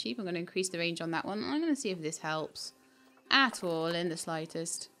Dahl sheep, I'm going to increase the range on that one. I'm going to see if this helps at all in the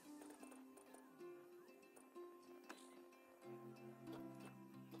slightest.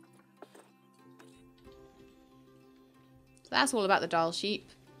 So that's all about the Dahl sheep.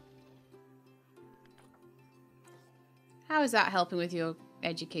 How is that helping with your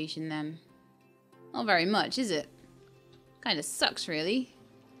education then? Not very much, is it? Kind of sucks, really.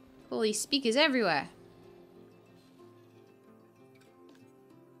 All these speakers everywhere.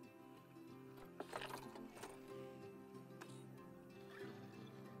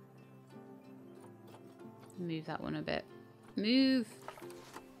 Move that one a bit. Move.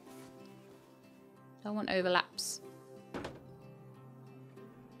 Don't want overlaps.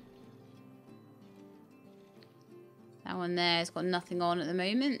 That one there has got nothing on at the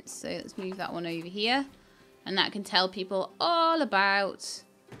moment, so let's move that one over here. And that can tell people all about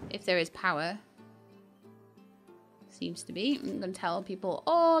if there is power. Seems to be. I'm going to tell people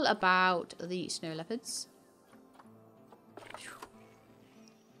all about the snow leopards.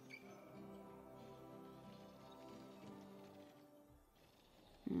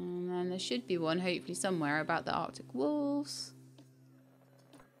 And then there should be one, hopefully somewhere, about the Arctic wolves.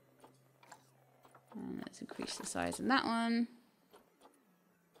 And let's increase the size of that one.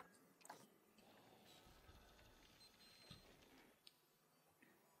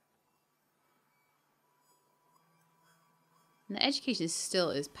 And the education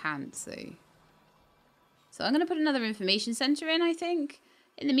still is pants, though. So I'm going to put another information centre in, I think.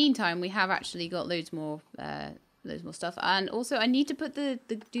 In the meantime, we have actually got loads more stuff. And also, I need to put the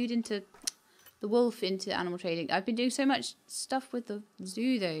dude into... the wolf into animal trading. I've been doing so much stuff with the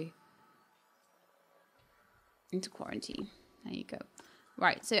zoo, though. Into quarantine. There you go.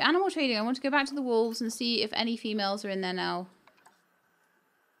 Right, so animal trading. I want to go back to the wolves and see if any females are in there now.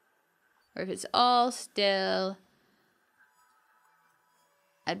 Or if it's all still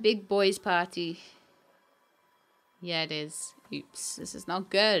a big boys' party. Yeah, it is. Oops, this is not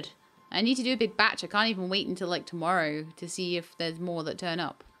good. I need to do a big batch. I can't even wait until like tomorrow to see if there's more that turn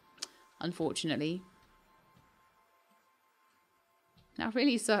up. Unfortunately. That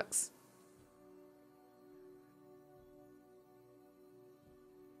really sucks.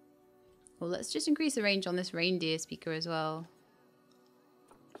 Well, let's just increase the range on this reindeer speaker as well.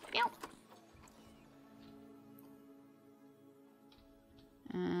 Meow.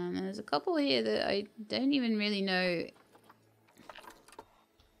 And there's a couple here that I don't even really know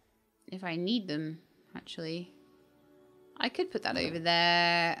if I need them, actually. I could put that over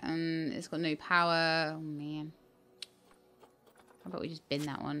there, and it's got no power. Oh, man. How about we just bin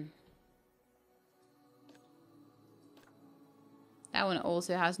that one? That one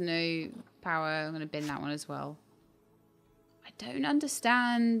also has no power. I'm going to bin that one as well. I don't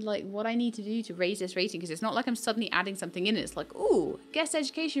understand, like, what I need to do to raise this rating, because it's not like I'm suddenly adding something in it. It's like, ooh, guest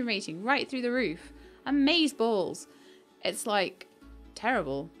education rating right through the roof. Amaze balls. It's, like,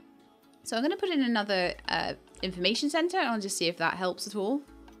 terrible. So I'm going to put in another information center, and I'll just see if that helps at all.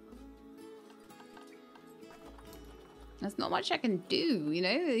 There's not much I can do, you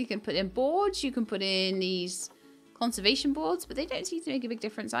know. You can put in boards, you can put in these conservation boards, but they don't seem to make a big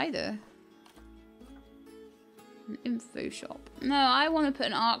difference either. An info shop. No, I want to put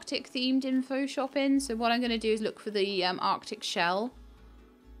an Arctic themed info shop in, so what I'm going to do is look for the Arctic shell.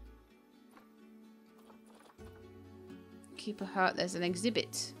 Keep a heart, there's an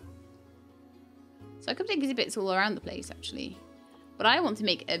exhibit. So I could put exhibits all around the place, actually. But I want to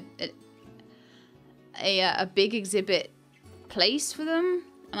make a big exhibit place for them.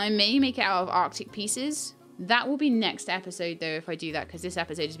 And I may make it out of Arctic pieces. That will be next episode, though, if I do that. Because this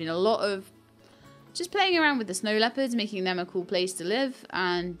episode has been a lot of just playing around with the snow leopards, making them a cool place to live.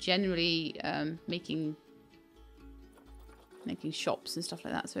 And generally making shops and stuff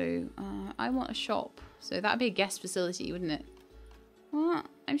like that. So I want a shop. So that would be a guest facility, wouldn't it? Well,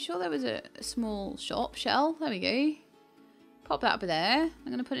 I'm sure there was a small shop shell. There we go. Pop that up there. I'm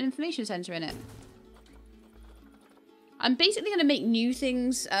going to put an information center in it. I'm basically going to make new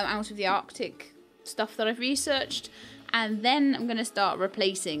things out of the Arctic stuff that I've researched. And then I'm going to start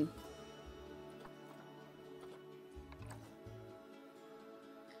replacing.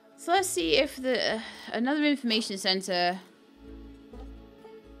 So let's see if another information center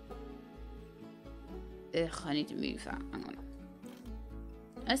Ugh, I need to move that. Hang on.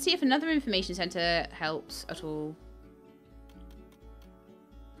 Let's see if another information center helps at all.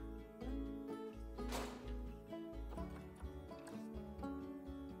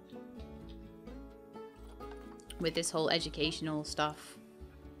 With this whole educational stuff.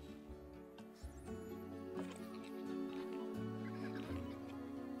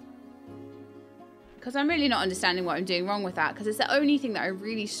 Because I'm really not understanding what I'm doing wrong with that. Because it's the only thing that I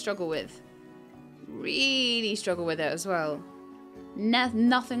really struggle with. Really struggle with it as well.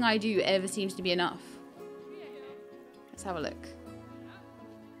 Nothing I do ever seems to be enough. Let's have a look.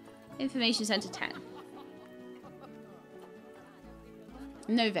 Information Center 10.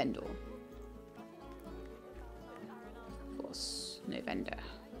 No vendor. Of course, no vendor.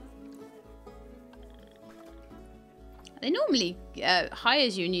 They normally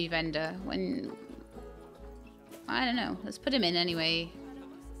hires you a new vendor when... I don't know. Let's put him in anyway.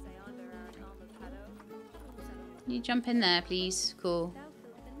 Can you jump in there, please? Cool.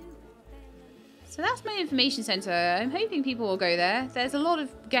 So that's my information center. I'm hoping people will go there. There's a lot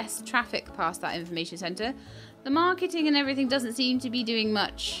of guest traffic past that information center. The marketing and everything doesn't seem to be doing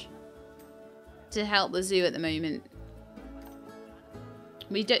much to help the zoo at the moment.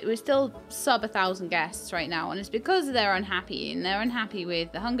 We're still sub 1,000 guests right now, and it's because they're unhappy, and they're unhappy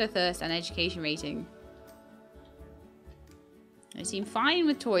with the hunger, thirst, and education rating. They seem fine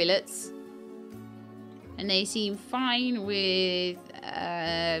with toilets, and they seem fine with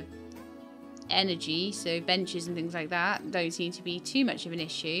energy, so benches and things like that don't seem to be too much of an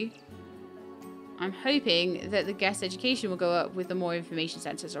issue. I'm hoping that the guest education will go up with the more information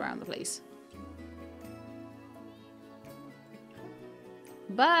centers around the place.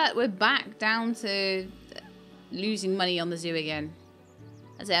 But we're back down to losing money on the zoo again.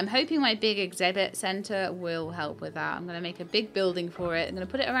 As I say, I'm hoping my big exhibit center will help with that. I'm going to make a big building for it. I'm going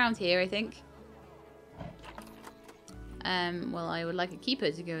to put it around here, I think. Well, I would like a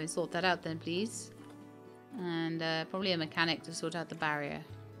keeper to go and sort that out then, please. And probably a mechanic to sort out the barrier.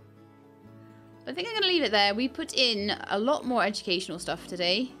 But I think I'm going to leave it there. We put in a lot more educational stuff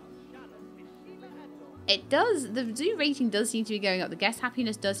today. It does, the zoo rating does seem to be going up. The guest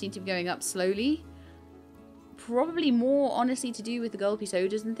happiness does seem to be going up slowly. Probably more, honestly, to do with the gulpy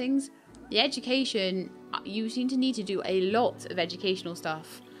sodas and things. The education, you seem to need to do a lot of educational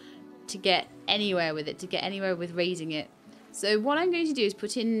stuff to get anywhere with it, to get anywhere with raising it. So what I'm going to do is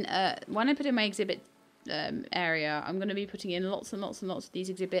put in, when I put in my exhibit area, I'm going to be putting in lots and lots and lots of these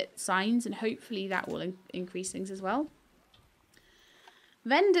exhibit signs, and hopefully that will increase things as well.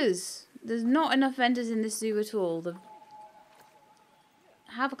 Vendors. There's not enough vendors in this zoo at all.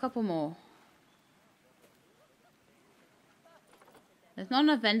 Have a couple more. There's not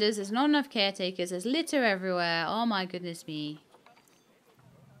enough vendors. There's not enough caretakers. There's litter everywhere. Oh my goodness me.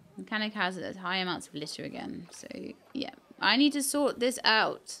 Mechanic has high amounts of litter again. So, yeah. I need to sort this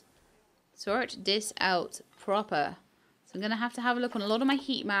out. Sort this out proper. So I'm going to have a look on a lot of my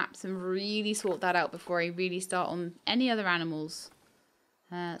heat maps and really sort that out before I really start on any other animals.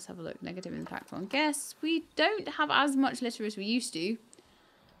 Let's have a look. Negative impact on guests. We don't have as much litter as we used to.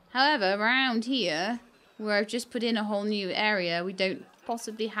 However, around here, where I've just put in a whole new area, we don't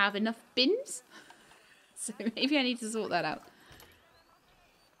possibly have enough bins. So maybe I need to sort that out.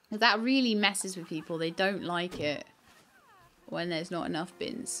 That really messes with people. They don't like it when there's not enough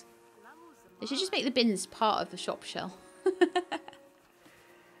bins. They should just make the bins part of the shop shell. I'm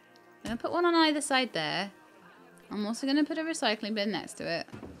going to put one on either side there. I'm also going to put a recycling bin next to it.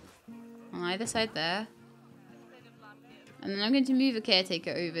 On either side there. And then I'm going to move a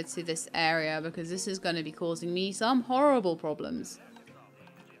caretaker over to this area because this is going to be causing me some horrible problems.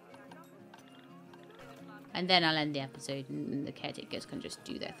 And then I'll end the episode and the caretakers can just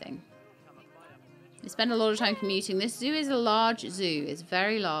do their thing. I spend a lot of time commuting. This zoo is a large zoo. It's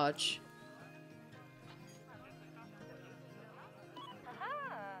very large.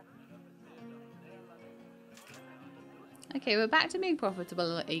 Okay, we're back to being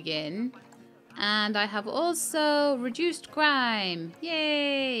profitable again. And I have also reduced crime.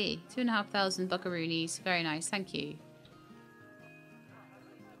 Yay! 2,500 buckaroonies. Very nice, thank you.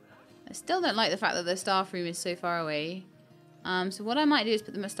 I still don't like the fact that the staff room is so far away. So what I might do is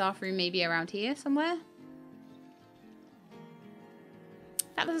put the staff room maybe around here somewhere. In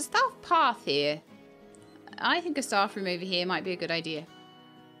fact, there's a staff path here. I think a staff room over here might be a good idea.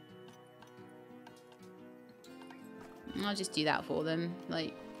 I'll just do that for them.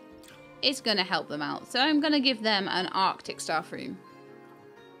 Like, it's going to help them out. So I'm going to give them an Arctic staff room.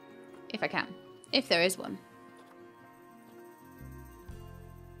 If I can. If there is one.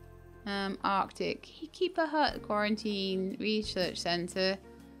 Arctic. Keeper hut, quarantine, research center,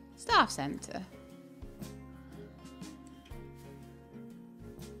 staff center.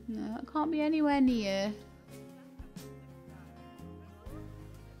 No, it can't be anywhere near.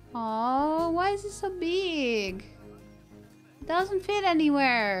 Oh, why is it so big? It doesn't fit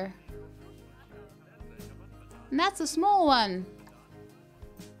anywhere. And that's a small one.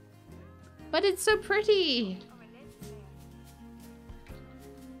 But it's so pretty.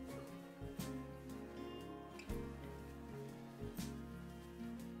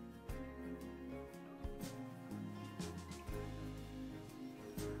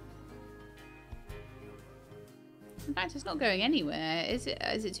 In fact, it's not going anywhere. Is it?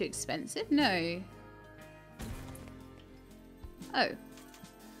 Is it too expensive? No. Oh.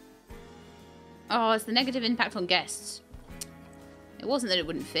 Oh, it's the negative impact on guests. It wasn't that it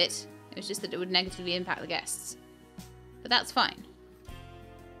wouldn't fit. It was just that it would negatively impact the guests. But that's fine.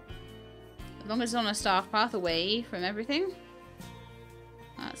 As long as it's on a staff path away from everything.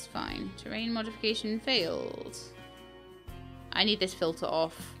 That's fine. Terrain modification failed. I need this filter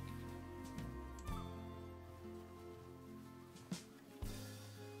off.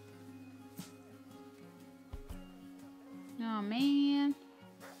 Oh man.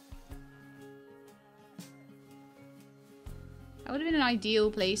 That would have been an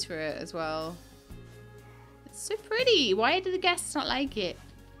ideal place for it as well. It's so pretty. Why do the guests not like it?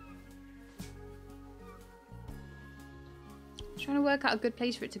 I'm trying to work out a good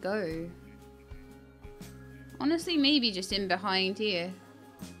place for it to go. Honestly, maybe just in behind here.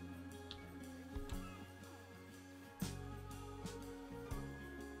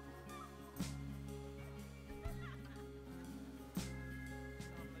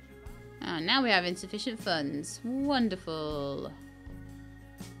 Ah, now we have insufficient funds. Wonderful.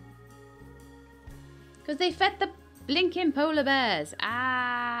 Because they fed the blinking polar bears.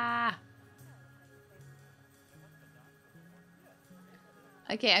 Ah.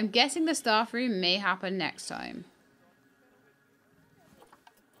 Okay, I'm guessing the staff room may happen next time.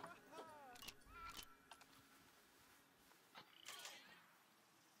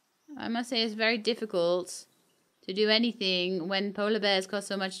 I must say it's very difficult to do anything when polar bears cost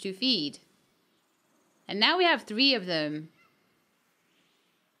so much to feed. And now we have 3 of them.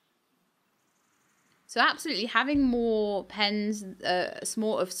 So absolutely having more pens,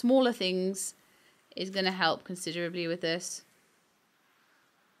 smaller things is going to help considerably with this.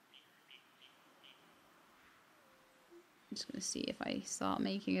 I'm just going to see if I start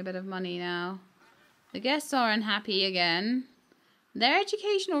making a bit of money now. The guests are unhappy again. Their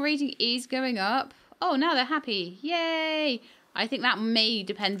educational rating is going up. Oh, now they're happy. Yay! I think that may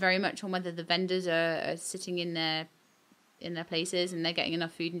depend very much on whether the vendors are sitting in their places and they're getting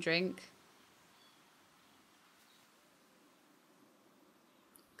enough food and drink.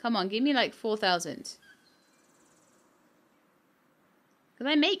 Come on, give me like 4,000.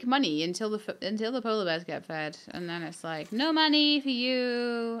 Because I make money until the polar bears get fed, and then it's like no money for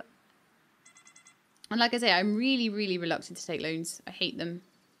you. And like I say, I'm really, really reluctant to take loans. I hate them.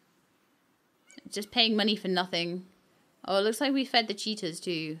 Just paying money for nothing. Oh, it looks like we fed the cheetahs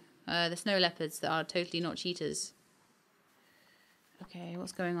too. The snow leopards that are totally not cheetahs. Okay,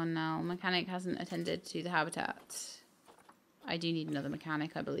 what's going on now? Mechanic hasn't attended to the habitat. I do need another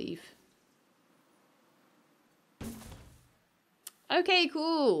mechanic, I believe. Okay,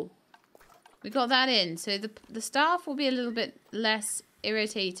 cool. We got that in. So the staff will be a little bit less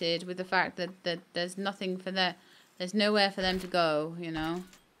irritated with the fact that there's nothing for there's nowhere for them to go, you know.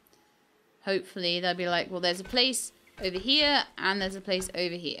 Hopefully they'll be like, well, there's a place over here and there's a place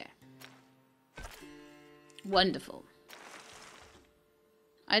over here. Wonderful.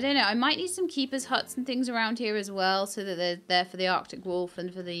 I don't know. I might need some keepers' huts and things around here as well, so that they're there for the Arctic wolf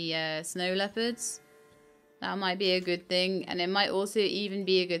and for the snow leopards. That might be a good thing. And it might also even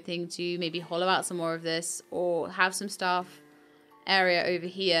be a good thing to maybe hollow out some more of this, or have some staff area over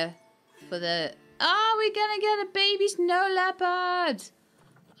here for the... Oh, we're gonna get a baby snow leopard!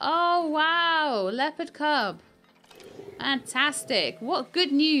 Oh, wow! Leopard cub. Fantastic. What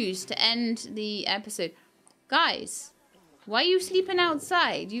good news to end the episode. Guys, why are you sleeping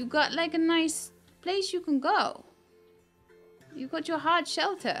outside? You got like a nice place you can go. You got your hard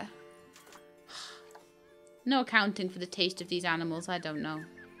shelter. No accounting for the taste of these animals, I don't know.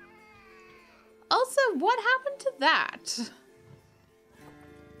 Also, what happened to that?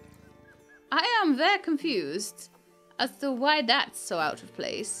 I am very confused as to why that's so out of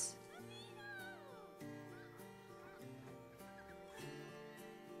place.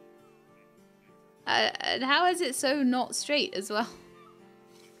 And how is it so not straight as well?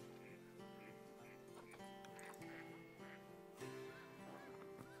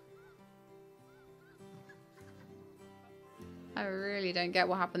 I really don't get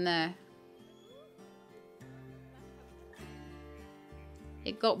what happened there.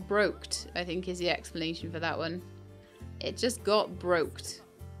 It got broked, I think is the explanation for that one. It just got broked.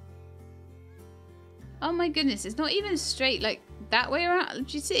 Oh my goodness, it's not even straight like that way around.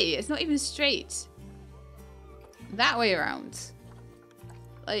 Do you see? It's not even straight that way around.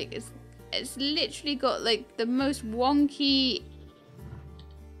 Like it's literally got like the most wonky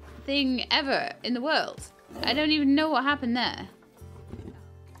thing ever in the world. I don't even know what happened there.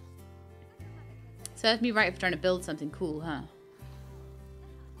 Serves me right for trying to build something cool, huh?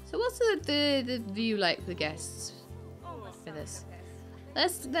 So what's the view like for guests for this?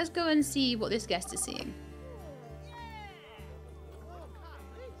 Let's go and see what this guest is seeing.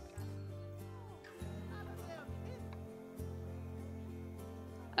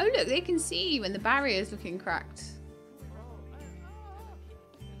 Oh look, they can see when the barrier is looking cracked.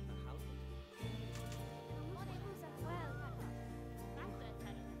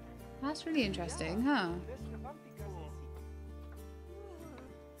 That's really interesting, huh?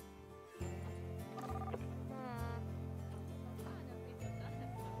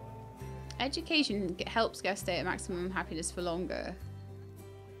 Education helps guests stay at maximum happiness for longer.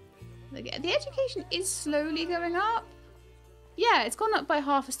 The education is slowly going up. Yeah, it's gone up by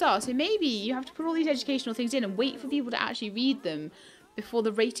half a star. So maybe you have to put all these educational things in and wait for people to actually read them before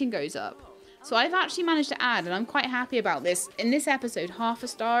the rating goes up. So I've actually managed to add, and I'm quite happy about this, in this episode, half a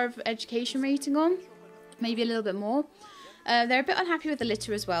star of education rating on. Maybe a little bit more. They're a bit unhappy with the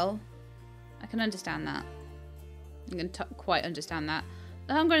litter as well. I can understand that. I can quite understand that.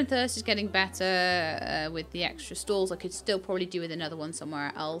 The hunger and thirst is getting better with the extra stalls. I could still probably do with another one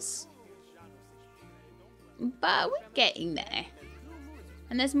somewhere else. But we're getting there.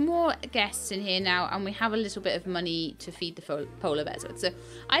 And there's more guests in here now, and we have a little bit of money to feed the polar bears with. So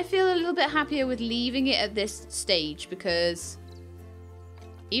I feel a little bit happier with leaving it at this stage, because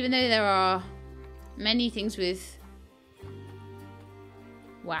even though there are many things with...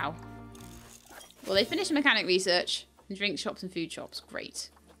 Wow. Well, they finished mechanic research and drink shops and food shops. Great.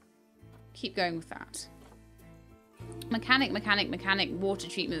 Keep going with that. Mechanic, water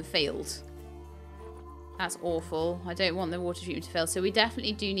treatment failed. That's awful. I don't want the water treatment to fail. So we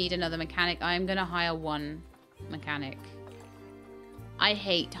definitely do need another mechanic. I'm going to hire one mechanic. I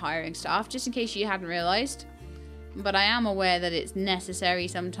hate hiring staff, just in case you hadn't realised. But I am aware that it's necessary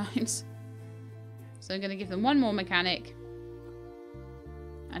sometimes. So I'm going to give them one more mechanic.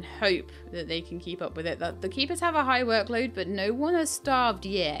 And hope that they can keep up with it. The keepers have a high workload, but no one has starved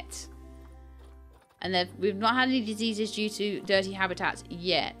yet. And we've not had any diseases due to dirty habitats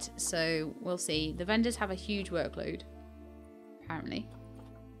yet. So we'll see. The vendors have a huge workload, apparently.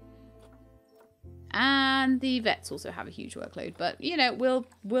 And the vets also have a huge workload. But, you know,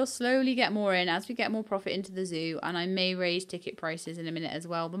 we'll slowly get more in as we get more profit into the zoo. And I may raise ticket prices in a minute as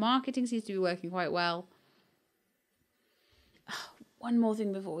well. The marketing seems to be working quite well. One more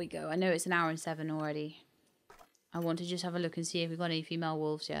thing before we go. I know it's 1:07 already. I want to just have a look and see if we've got any female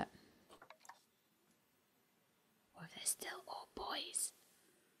wolves yet. Or if they're still all boys.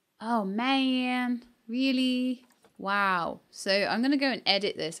 Oh, man. Really? Wow. So I'm going to go and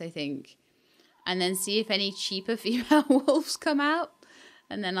edit this, I think. And then see if any cheaper female wolves come out.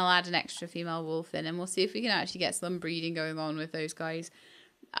 And then I'll add an extra female wolf in. And we'll see if we can actually get some breeding going on with those guys.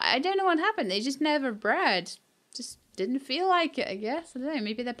 I don't know what happened. They just never bred. Just didn't feel like it, I guess. I don't know.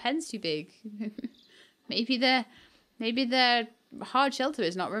 Maybe their pen's too big. maybe their hard shelter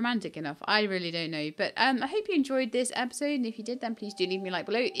is not romantic enough. I really don't know. But I hope you enjoyed this episode. And if you did, then please do leave me a like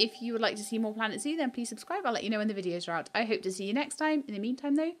below. If you would like to see more Planet Zoo, then please subscribe. I'll let you know when the videos are out. I hope to see you next time. In the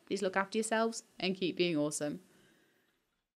meantime, though, please look after yourselves and keep being awesome.